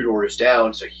 2 doors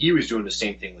down. So he was doing the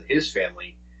same thing with his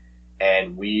family.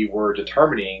 And we were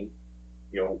determining,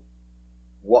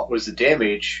 what was the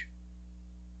damage.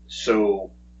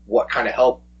 So what kind of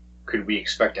help could we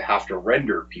expect to have to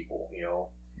render people,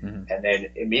 Mm-hmm. And then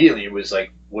immediately it was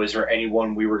like, was there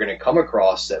anyone we were going to come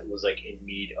across that was like in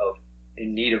need of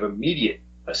immediate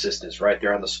assistance right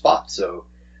there on the spot? So,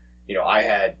 I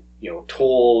had,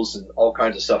 tools and all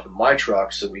kinds of stuff in my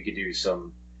truck so we could do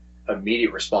some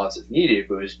immediate response if needed,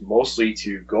 but it was mostly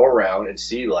to go around and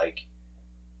see, like,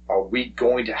 are we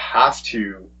going to have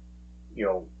to,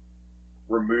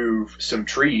 remove some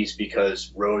trees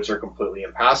because roads are completely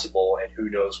impassable and who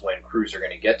knows when crews are going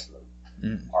to get to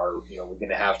them? Are we're going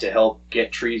to have to help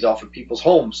get trees off of people's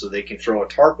homes so they can throw a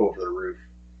tarp over the roof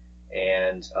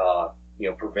and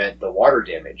prevent the water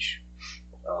damage.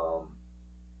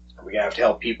 We're going to have to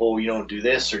help people do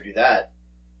this or do that.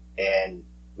 And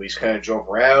we just kind of drove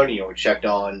around. We checked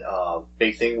on.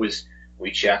 Big thing was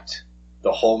we checked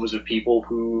the homes of people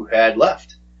who had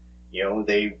left.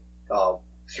 They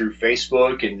through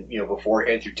Facebook and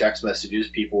beforehand through text messages,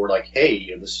 people were like,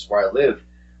 hey, this is where I live.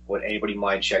 Would anybody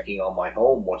mind checking on my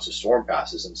home once the storm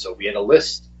passes? And so we had a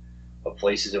list of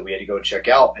places that we had to go check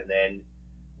out. And then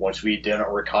once we did a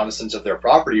reconnaissance of their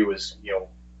property, it was,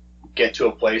 get to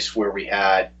a place where we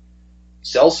had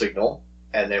cell signal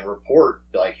and then report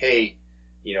like, hey,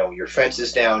 your fence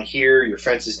is down here, your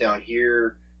fence is down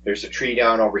here, there's a tree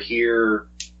down over here,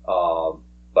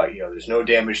 but, there's no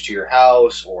damage to your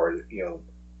house, or,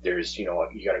 there's, you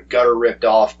got a gutter ripped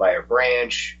off by a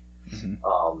branch.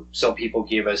 Mm-hmm. Some people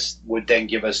would then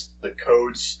give us the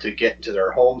codes to get into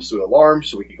their homes through alarms,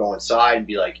 so we could go inside and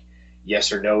be like,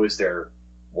 yes or no, is there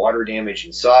water damage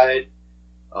inside?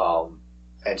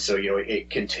 And so, it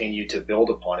continued to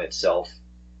build upon itself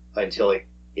until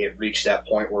it reached that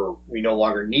point where we no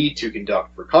longer need to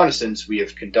conduct reconnaissance. We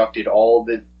have conducted all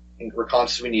the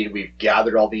reconnaissance we needed. We've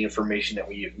gathered all the information that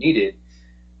we have needed.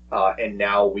 And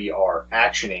now we are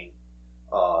actioning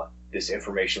this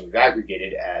information we've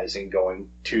aggregated as in going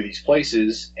to these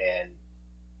places and,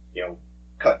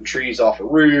 cutting trees off of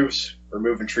roofs,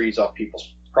 removing trees off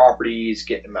people's properties,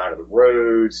 getting them out of the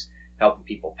roads, helping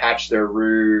people patch their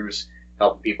roofs,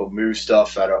 helping people move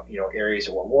stuff out of, areas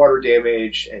that were water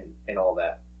damage and all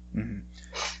that. Mm-hmm.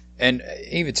 And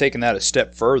even taking that a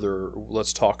step further,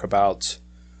 let's talk about,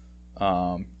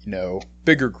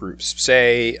 bigger groups.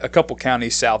 Say a couple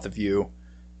counties south of you,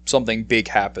 something big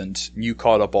happened, and you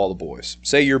called up all the boys.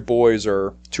 Say your boys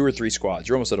are 2 or 3 squads.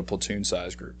 You're almost at a platoon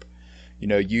size group.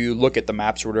 You look at the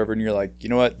maps or whatever, and you're like, you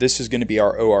know what? This is going to be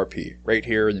our ORP right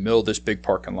here in the middle of this big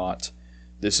parking lot.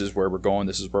 This is where we're going.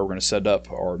 This is where we're going to set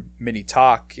up our mini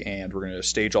talk, and we're going to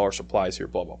stage all our supplies here,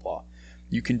 blah, blah, blah.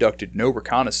 You conducted no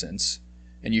reconnaissance,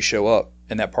 and you show up,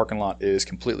 and that parking lot is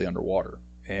completely underwater,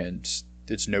 and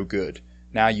it's no good.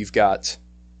 Now you've got,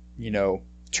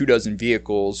 24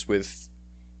 vehicles with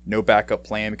no backup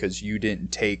plan because you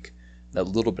didn't take that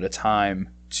little bit of time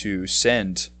to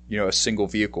send, a single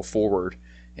vehicle forward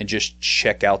and just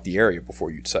check out the area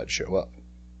before you decide to show up.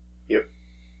 Yep.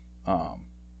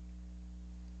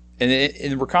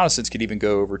 And reconnaissance could even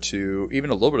go over to even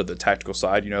a little bit of the tactical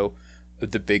side.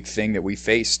 The big thing that we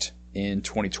faced in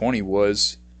 2020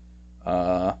 was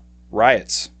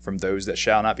riots from those that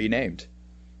shall not be named.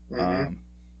 Mm-hmm.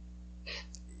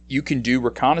 You can do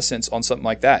reconnaissance on something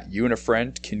like that. You and a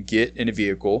friend can get in a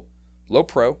vehicle, low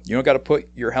pro. You don't got to put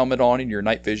your helmet on and your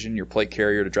night vision, your plate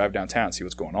carrier to drive downtown and see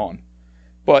what's going on.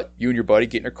 But you and your buddy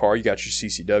get in a car. You got your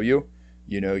CCW.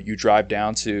 You drive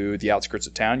down to the outskirts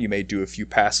of town. You may do a few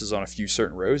passes on a few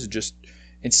certain roads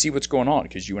and see what's going on,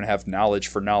 because you want to have knowledge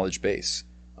for knowledge base.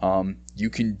 You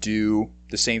can do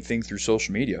the same thing through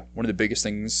social media. One of the biggest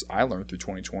things I learned through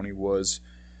 2020 was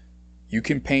you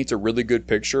can paint a really good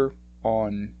picture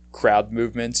on crowd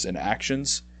movements and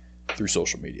actions through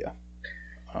social media.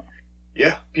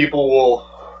 Yeah, people will,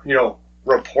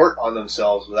 report on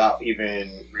themselves without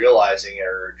even realizing it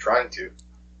or trying to.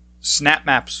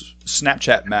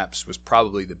 Snapchat maps was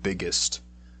probably the biggest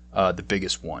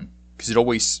one, because it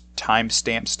always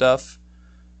timestamp stuff.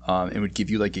 It would give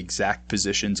you like exact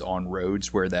positions on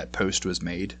roads where that post was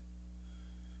made.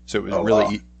 So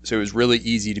it was really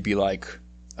easy to be like,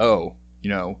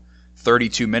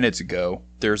 32 minutes ago,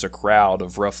 there's a crowd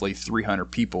of roughly 300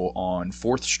 people on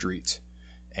 4th Street,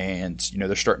 and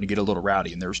they're starting to get a little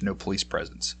rowdy, and there's no police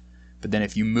presence. But then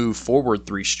if you move forward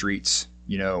 3 streets,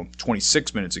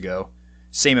 26 minutes ago,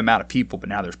 same amount of people, but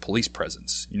now there's police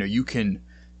presence. You can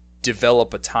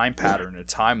develop a time pattern, a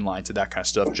timeline to that kind of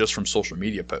stuff just from social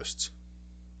media posts.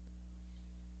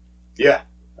 Yeah,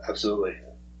 absolutely.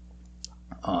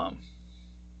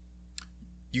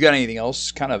 You got anything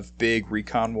else kind of big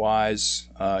recon wise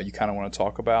you kind of want to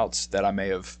talk about that I may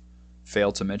have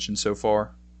failed to mention so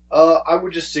far? I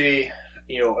would just say,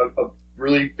 a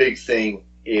really big thing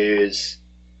is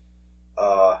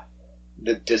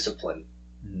the discipline.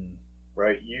 Mm-hmm.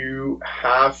 Right? You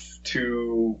have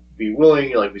to be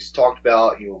willing, like we talked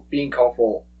about, being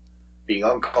comfortable, being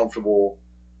uncomfortable,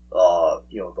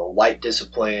 the light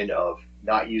discipline of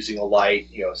not using a light,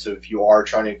 so if you are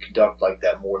trying to conduct like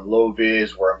that more low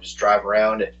vis where I'm just driving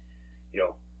around and,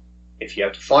 if you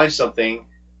have to find something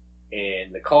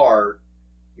in the car,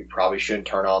 you probably shouldn't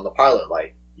turn on the pilot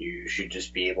light. You should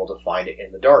just be able to find it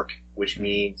in the dark, which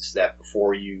means that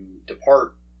before you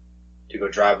depart to go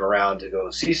driving around to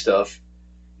go see stuff,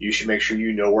 you should make sure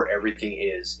you know where everything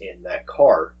is in that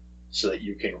car so that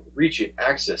you can reach it,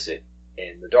 access it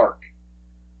in the dark.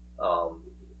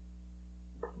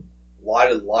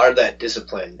 A lot of that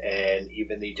discipline, and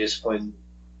even the discipline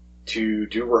to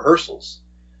do rehearsals.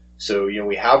 So,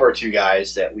 we have our 2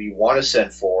 guys that we want to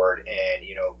send forward and,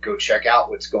 go check out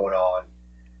what's going on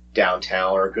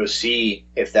downtown or go see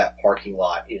if that parking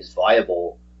lot is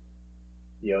viable.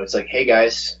 It's like, hey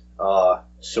guys,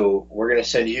 so we're going to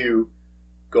send you,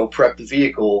 go prep the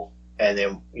vehicle, and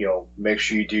then, make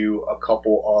sure you do a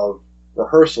couple of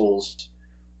rehearsals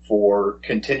for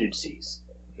contingencies.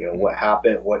 What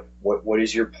happened, what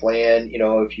is your plan,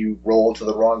 if you roll into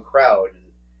the wrong crowd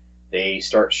and they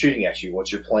start shooting at you?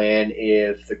 What's your plan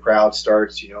if the crowd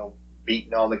starts,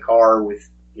 beating on the car with,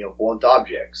 blunt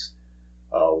objects?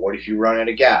 What if you run out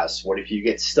of gas? What if you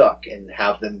get stuck? And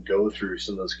have them go through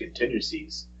some of those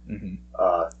contingencies. Mm-hmm.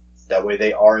 That way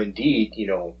they are indeed,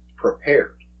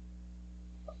 prepared.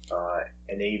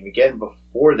 And then even again,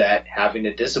 before that, having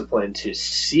the discipline to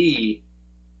see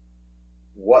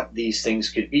what these things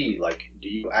could be. Like,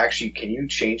 can you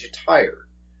change a tire?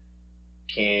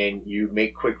 Can you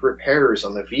make quick repairs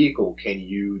on the vehicle? Can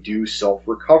you do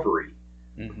self-recovery?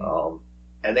 Mm-hmm.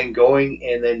 And then going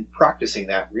and then practicing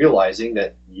that, realizing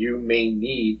that you may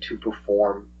need to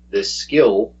perform this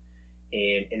skill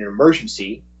in an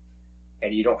emergency,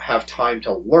 and you don't have time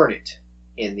to learn it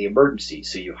in the emergency.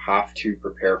 So you have to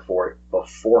prepare for it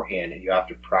beforehand, and you have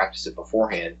to practice it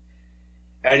beforehand.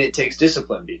 And it takes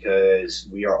discipline, because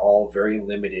we are all very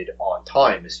limited on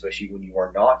time, especially when you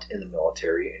are not in the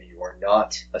military and you are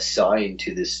not assigned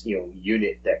to this,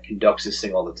 unit that conducts this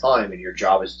thing all the time, and your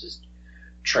job is just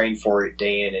train for it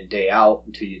day in and day out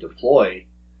until you deploy.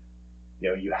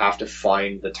 You have to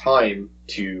find the time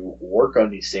to work on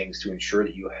these things to ensure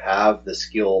that you have the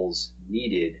skills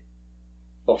needed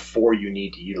before you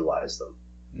need to utilize them.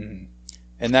 Mm-hmm.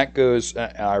 And that goes,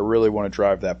 I really want to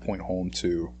drive that point home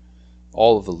to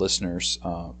all of the listeners.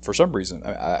 For some reason,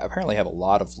 I apparently have a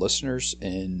lot of listeners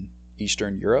in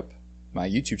Eastern Europe. My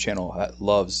YouTube channel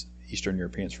loves Eastern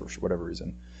Europeans for whatever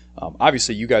reason.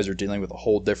 Obviously, you guys are dealing with a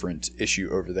whole different issue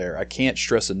over there. I can't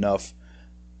stress enough,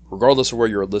 regardless of where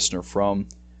you're a listener from,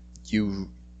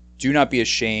 you do not be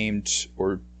ashamed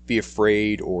or be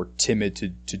afraid or timid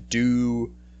to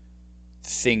do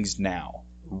things now.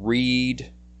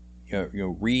 Read,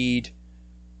 read,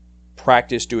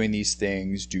 practice doing these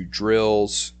things, do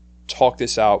drills, talk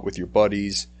this out with your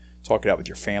buddies, talk it out with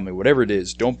your family, whatever it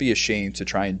is. Don't be ashamed to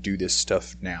try and do this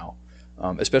stuff now,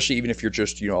 especially even if you're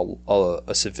just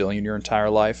a civilian your entire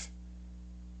life.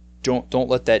 Don't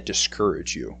let that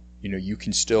discourage you. You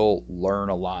can still learn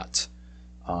a lot,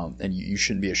 and you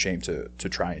shouldn't be ashamed to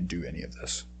try and do any of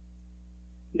this.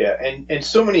 Yeah, and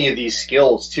so many of these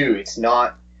skills too. It's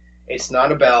not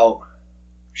about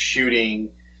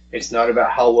shooting. It's not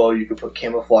about how well you can put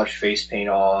camouflage face paint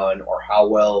on, or how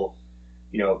well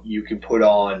you can put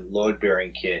on load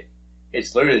bearing kit.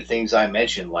 It's literally the things I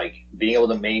mentioned, like being able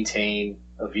to maintain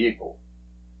a vehicle.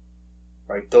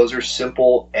 Right? Those are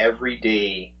simple,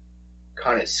 everyday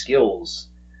kind of skills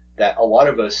that a lot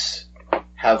of us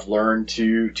have learned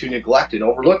to neglect and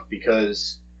overlook,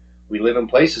 because we live in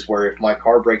places where if my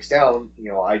car breaks down,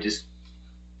 I just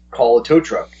call a tow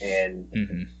truck,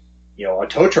 and a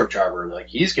tow truck driver, like,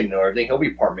 he's gonna know everything. He'll be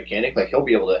a part mechanic, like, he'll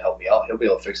be able to help me out. He'll be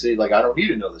able to fix it. Like, I don't need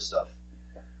to know this stuff,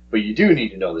 but you do need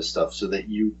to know this stuff so that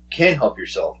you can help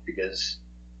yourself, because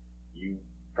you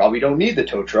probably don't need the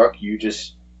tow truck. You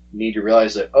just need to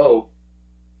realize that, I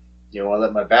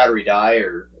let my battery die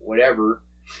or whatever.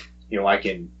 I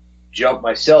can jump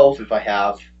myself if I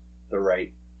have the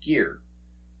right gear.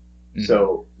 Mm-hmm.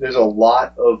 So there's a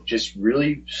lot of just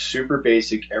really super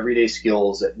basic everyday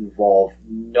skills that involve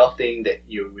nothing that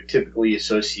you would typically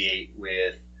associate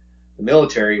with the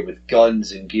military, with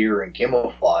guns and gear and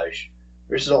camouflage.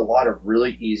 There's just a lot of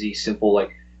really easy, simple,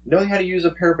 like knowing how to use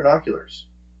a pair of binoculars,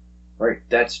 right?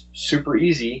 That's super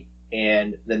easy.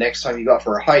 And the next time you go out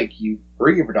for a hike, you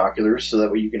bring your binoculars so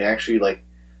that way you can actually like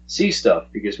see stuff,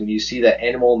 because when you see that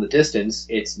animal in the distance,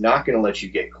 it's not going to let you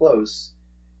get close.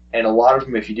 And a lot of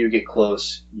them, if you do get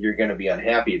close, you're going to be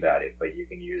unhappy about it. But you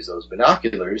can use those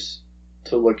binoculars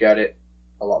to look at it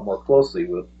a lot more closely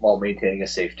while maintaining a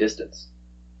safe distance.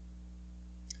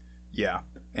 Yeah.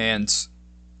 And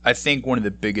I think one of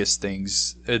the biggest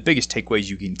things, the biggest takeaways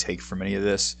you can take from any of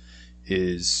this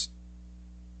is,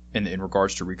 in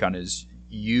regards to recon, is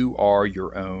you are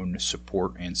your own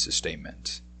support and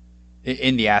sustainment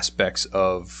in the aspects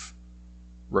of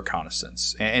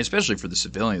reconnaissance. And especially for the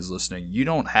civilians listening, you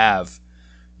don't have,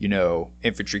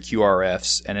 infantry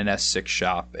QRFs and an S6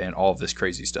 shop and all of this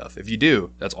crazy stuff. If you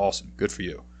do, that's awesome. Good for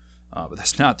you. But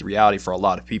that's not the reality for a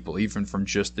lot of people, even from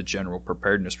just the general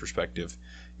preparedness perspective.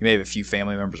 You may have a few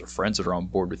family members or friends that are on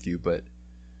board with you, but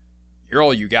you're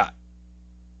all you got.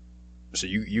 So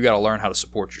you got to learn how to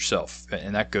support yourself.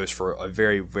 And that goes for a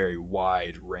very, very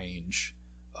wide range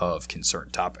of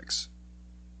concerned topics.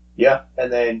 Yeah,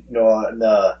 and then, on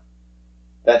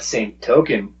that same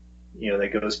token,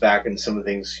 that goes back into some of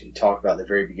the things you talked about at the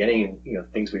very beginning,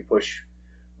 and, things we push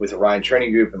with the Ryan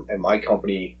Training Group and my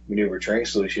company, Maneuver Training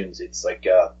Solutions. It's like,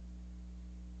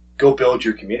 go build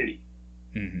your community,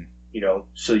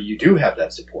 so you do have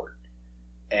that support.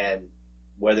 And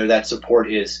whether that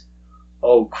support is,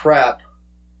 oh, crap,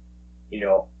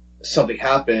 something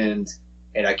happened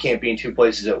and I can't be in two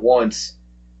places at once.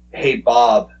 Hey,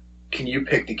 Bob, can you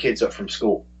pick the kids up from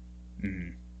school?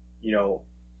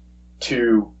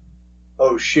 To,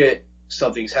 oh shit,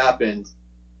 something's happened.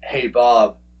 Hey,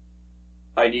 Bob,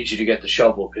 I need you to get the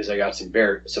shovel because I got some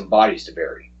bodies to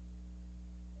bury.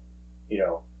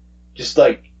 Just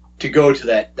like to go to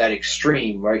that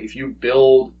extreme, right? If you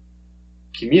build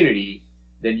community,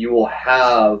 then you will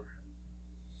have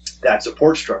that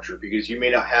support structure, because you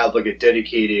may not have like a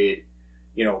dedicated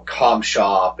comm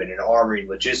shop and an armory and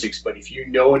logistics, but if you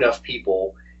know enough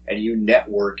people and you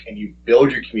network and you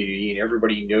build your community and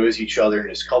everybody knows each other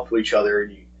and is comfortable with each other,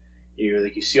 and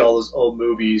you see all those old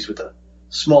movies with a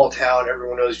small town,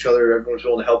 everyone knows each other, everyone's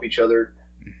willing to help each other,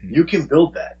 you can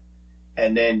build that.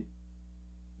 And then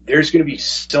there's going to be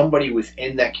somebody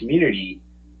within that community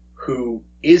who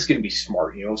is going to be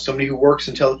smart. Somebody who works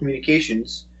in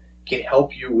telecommunications can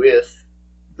help you with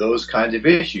those kinds of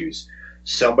issues.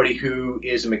 Somebody who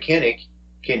is a mechanic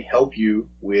can help you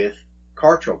with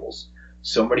car troubles.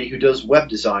 Somebody who does web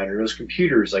design or does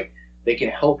computers, like, they can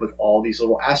help with all these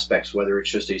little aspects, whether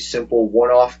it's just a simple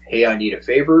one-off, hey, I need a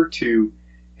favor, to,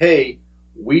 hey,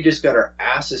 we just got our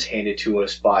asses handed to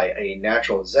us by a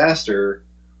natural disaster.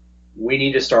 We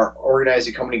need to start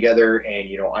organizing, coming together, and,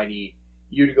 I need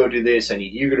you to go do this, I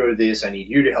need you to go do this, I need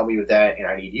you to help me with that, and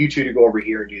I need you two to go over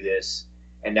here and do this.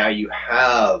 And now you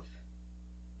have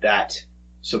that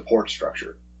support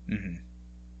structure.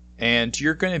 And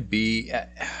you're going to be,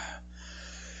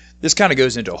 this kind of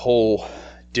goes into a whole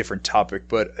different topic,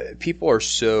 but people are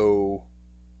so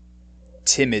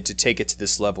timid to take it to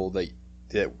this level that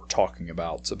we're talking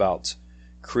about. It's about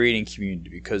creating community,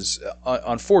 because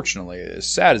unfortunately, as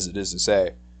sad as it is to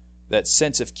say, that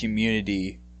sense of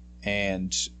community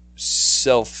and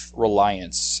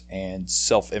self-reliance and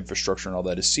self-infrastructure and all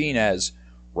that is seen as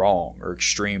wrong or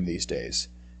extreme these days.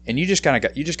 And you just got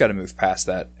to move past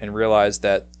that and realize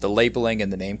that the labeling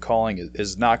and the name calling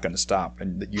is not going to stop,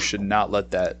 and that you should not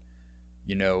let that,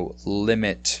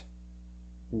 limit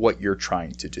what you're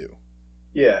trying to do.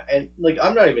 Yeah, and like,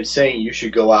 I'm not even saying you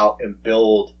should go out and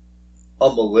build a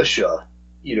militia,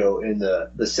 in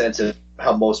the sense of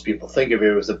how most people think of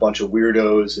it, was a bunch of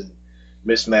weirdos and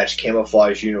mismatched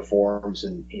camouflage uniforms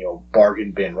and,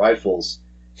 bargain bin rifles.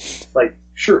 Like,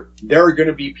 sure, there are going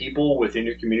to be people within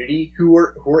your community who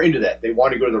are into that. They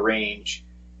want to go to the range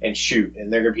and shoot,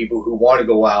 and there are going to be people who want to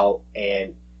go out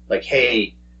and, like,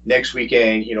 hey, next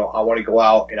weekend, I want to go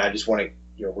out and I just want to,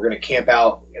 we're going to camp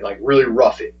out and, like, really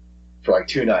rough it for like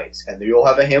 2 nights. And you'll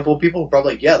have a handful of people who are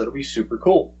probably like, yeah, that'll be super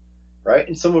cool, right?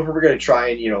 And some of them are going to try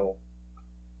and,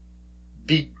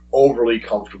 be overly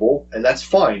comfortable, and that's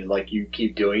fine. Like, you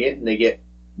keep doing it and they get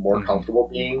more comfortable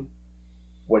being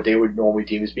what they would normally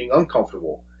deem as being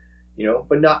uncomfortable,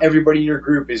 but not everybody in your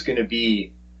group is going to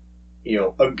be,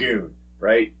 a goon,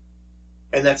 right?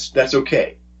 And that's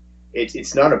okay.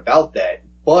 It's not about that,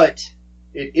 but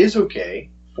it is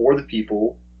okay for the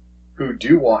people who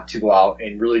do want to go out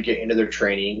and really get into their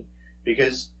training,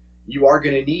 because you are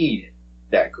going to need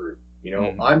that group.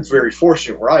 I'm very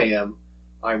fortunate where I am.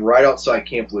 I'm right outside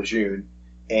Camp Lejeune,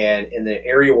 and in the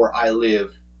area where I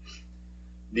live,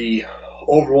 the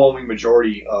overwhelming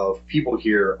majority of people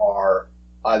here are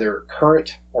either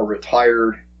current or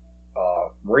retired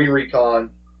Marine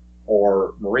Recon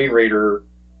or Marine Raider.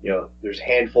 There's a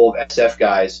handful of SF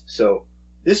guys. So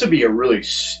this would be a really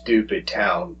stupid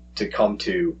town to come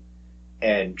to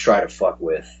and try to fuck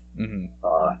with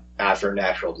after a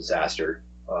natural disaster.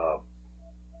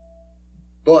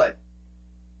 But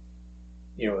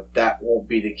that won't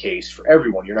be the case for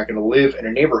everyone. You're not going to live in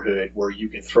a neighborhood where you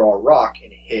can throw a rock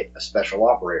and hit a special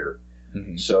operator.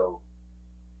 So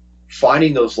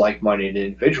finding those like-minded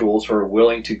individuals who are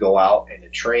willing to go out and to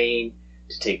train,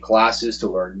 to take classes, to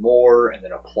learn more, and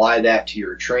then apply that to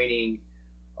your training,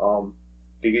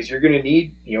 because you're going to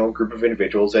need, a group of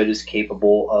individuals that is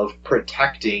capable of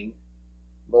protecting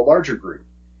the larger group.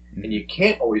 And you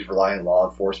can't always rely on law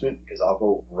enforcement, because I'll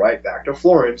go right back to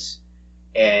Florence,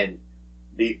 and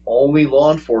the only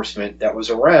law enforcement that was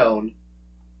around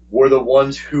were the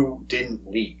ones who didn't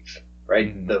leave,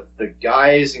 right? The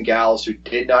guys and gals who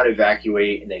did not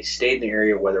evacuate, and they stayed in the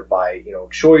area, whether by,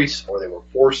 choice or they were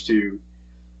forced to,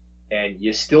 and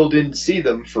you still didn't see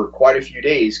them for quite a few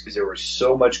days because there was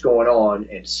so much going on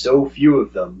and so few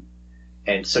of them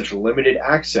and such limited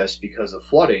access because of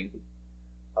flooding.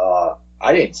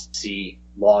 I didn't see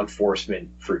law enforcement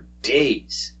for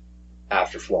days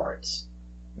after Florence.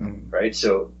 Right?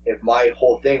 So if my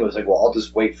whole thing was like, well, I'll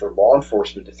just wait for law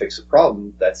enforcement to fix a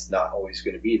problem, that's not always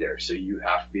going to be there. So you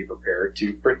have to be prepared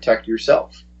to protect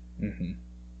yourself.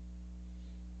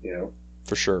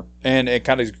 For sure. And it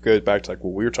kind of goes back to like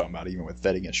what we were talking about, even with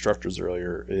vetting instructors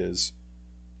earlier, is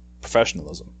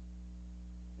professionalism.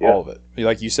 Yeah. All of it.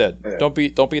 Like you said, don't be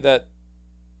that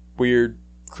weird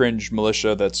cringe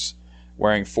militia that's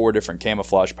wearing 4 different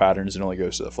camouflage patterns and only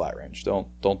goes to the flat range.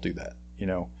 Don't do that.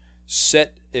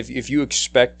 If you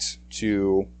expect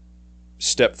to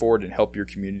step forward and help your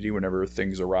community whenever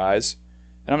things arise,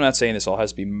 and I'm not saying this all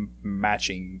has to be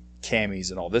matching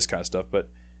camis and all this kind of stuff, but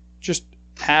just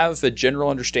have a general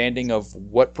understanding of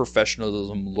what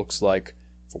professionalism looks like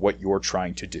for what you're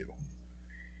trying to do.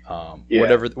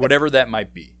 Whatever that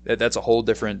might be. That's a whole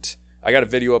different. I got a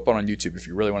video up on YouTube if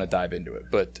you really want to dive into it,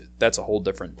 but that's a whole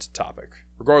different topic.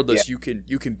 Regardless, you can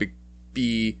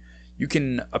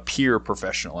appear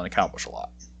professional and accomplish a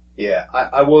lot. Yeah,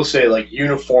 I will say, like,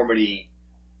 uniformity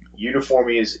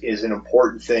is an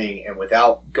important thing, and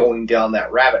without going down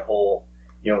that rabbit hole,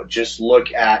 just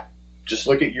look at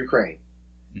Ukraine,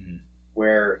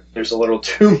 where there's a little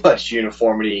too much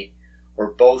uniformity, where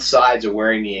both sides are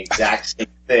wearing the exact same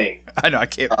thing. I know, I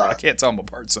can't tell them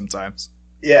apart sometimes.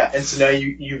 Yeah, and so now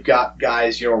you've got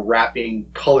guys, wrapping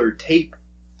colored tape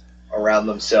around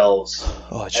themselves,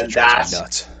 and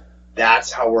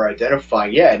that's how we're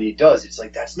identifying. Yeah, and it does. It's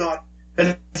like it's not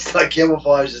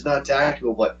camouflage. It's not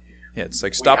tactical, but yeah, it's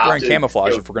like stop wearing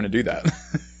camouflage if we're going to do that.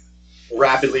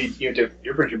 Rapidly,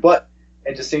 different, but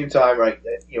at the same time, right?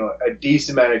 A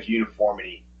decent amount of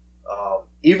uniformity,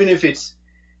 even if it's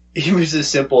as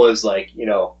simple as like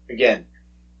again,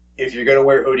 if you're going to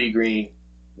wear OD green,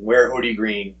 wear OD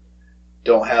green.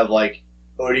 Don't have like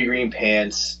OD green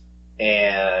pants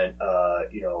and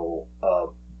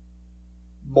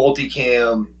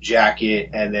multicam jacket,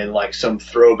 and then like some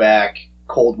throwback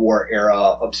Cold War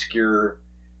era obscure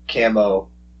camo,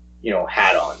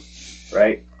 hat on,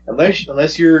 right?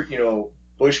 Unless you're,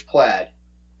 bush plaid,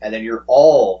 and then you're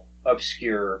all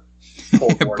obscure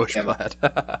Cold War bush camo, plaid.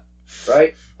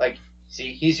 right? Like,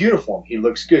 see, he's uniform. He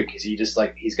looks good because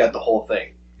he's got the whole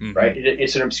thing, right?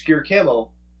 It's an obscure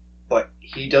camo, but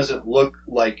he doesn't look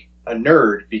like a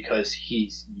nerd because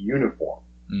he's uniform,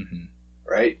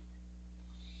 right?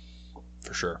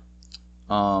 For sure.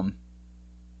 I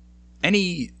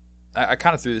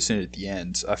kind of threw this in at the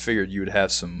end. I figured you would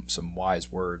have some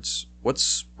wise words.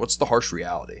 What's the harsh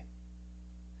reality?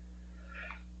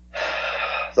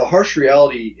 The harsh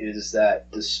reality is that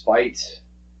despite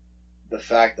the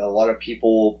fact that a lot of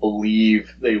people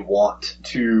believe they want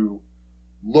to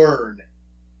learn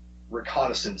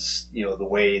reconnaissance, the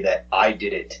way that I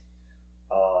did it,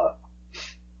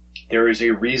 there is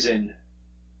a reason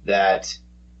that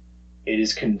it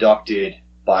is conducted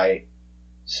by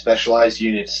specialized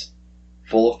units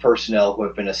full of personnel who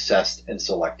have been assessed and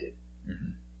selected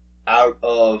out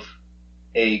of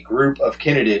a group of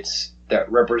candidates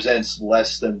that represents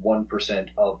less than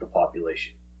 1% of the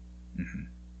population.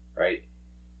 Right?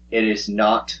 It is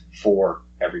not for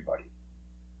everybody.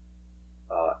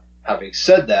 Having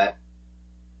said that,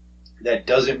 that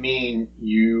doesn't mean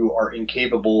you are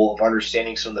incapable of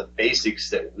understanding some of the basics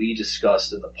that we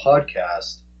discussed in the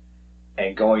podcast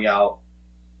and going out,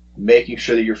 making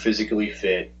sure that you're physically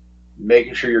fit,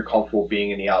 making sure you're comfortable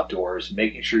being in the outdoors,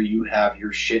 making sure you have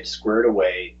your shit squared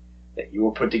away, that you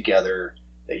are put together,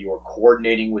 that you are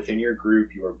coordinating within your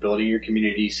group, you are building your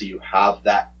community so you have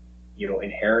that,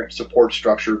 inherent support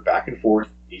structure back and forth,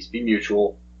 needs to be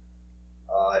mutual,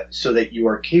 so that you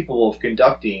are capable of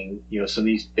conducting, some of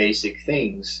these basic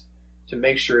things to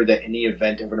make sure that in the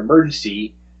event of an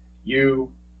emergency,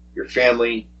 you, your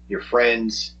family, your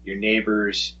friends, your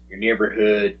neighbors, your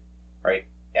neighborhood, right?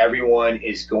 Everyone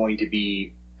is going to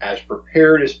be as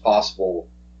prepared as possible.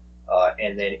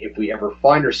 And then if we ever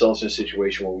find ourselves in a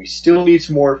situation where we still need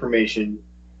some more information,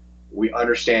 we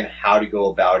understand how to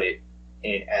go about it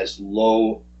in as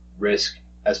low risk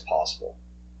as possible.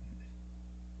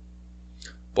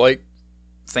 Blake,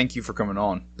 thank you for coming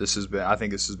on. I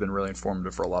think this has been really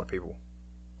informative for a lot of people.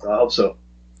 I hope so.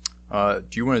 Do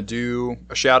you want to do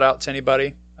a shout out to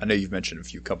anybody? I know you've mentioned a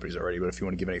few companies already, but if you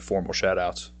want to give any formal shout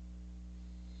outs.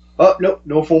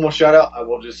 No formal shout out. I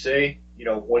will just say,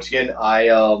 once again, I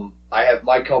have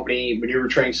my company, Maneuver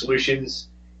Training Solutions.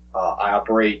 I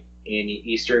operate in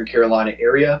the Eastern Carolina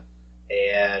area.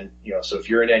 And, so if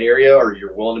you're in that area or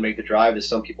you're willing to make the drive, as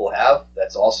some people have,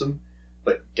 that's awesome.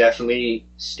 But definitely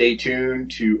stay tuned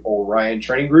to Orion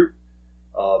Training Group,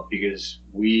 because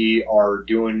we are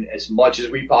doing as much as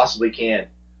we possibly can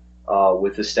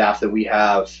with the staff that we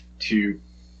have to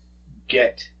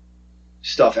get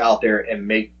stuff out there and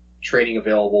make training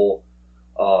available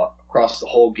across the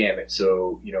whole gamut.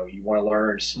 So, you want to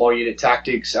learn small unit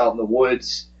tactics out in the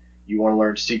woods, you want to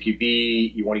learn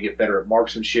CQB, you want to get better at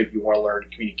marksmanship, you want to learn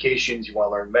communications, you want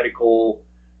to learn medical,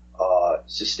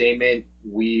 sustainment.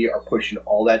 We are pushing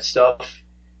all that stuff,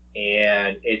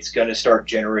 and it's going to start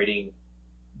generating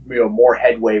more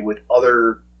headway with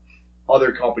other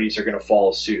companies are going to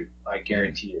follow suit. I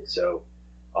guarantee it. So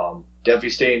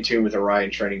definitely stay in tune with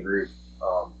Orion Training Group.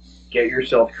 Get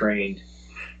yourself trained,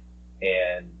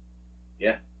 and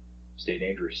stay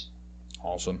dangerous.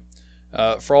 Awesome.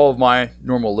 For all of my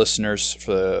normal listeners,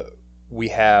 we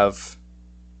have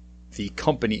the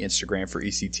company Instagram for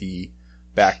ECT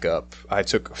back up. I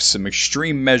took some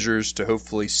extreme measures to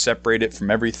hopefully separate it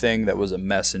from everything that was a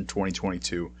mess in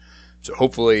 2022. So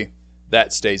hopefully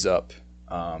that stays up.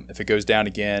 If it goes down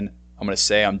again, I'm going to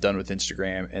say I'm done with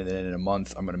Instagram, and then in a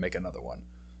month I'm going to make another one.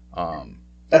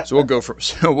 So we'll go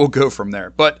from there.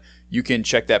 But you can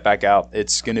check that back out.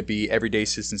 It's going to be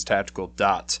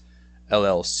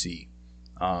everydayassistancetactical.llc.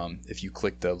 If you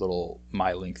click the little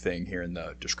My Link thing here in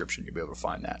the description, you'll be able to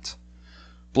find that.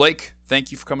 Blake,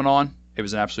 thank you for coming on. It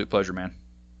was an absolute pleasure, man.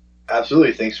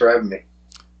 Absolutely. Thanks for having me.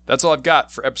 That's all I've got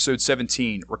for episode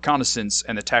 17, Reconnaissance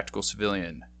and the Tactical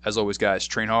Civilian. As always, guys,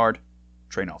 train hard,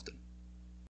 train often.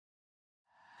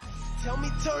 Tell me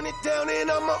turn it down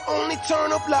and I'ma only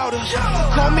turn up louder.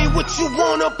 Call me what you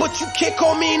wanna, but you can't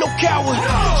call me no coward.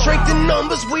 Strength in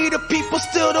numbers, we the people,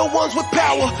 still the ones with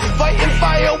power. Fighting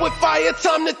fire with fire,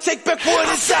 time to take back what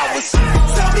is ours.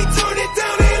 Tell me turn it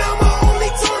down and I'ma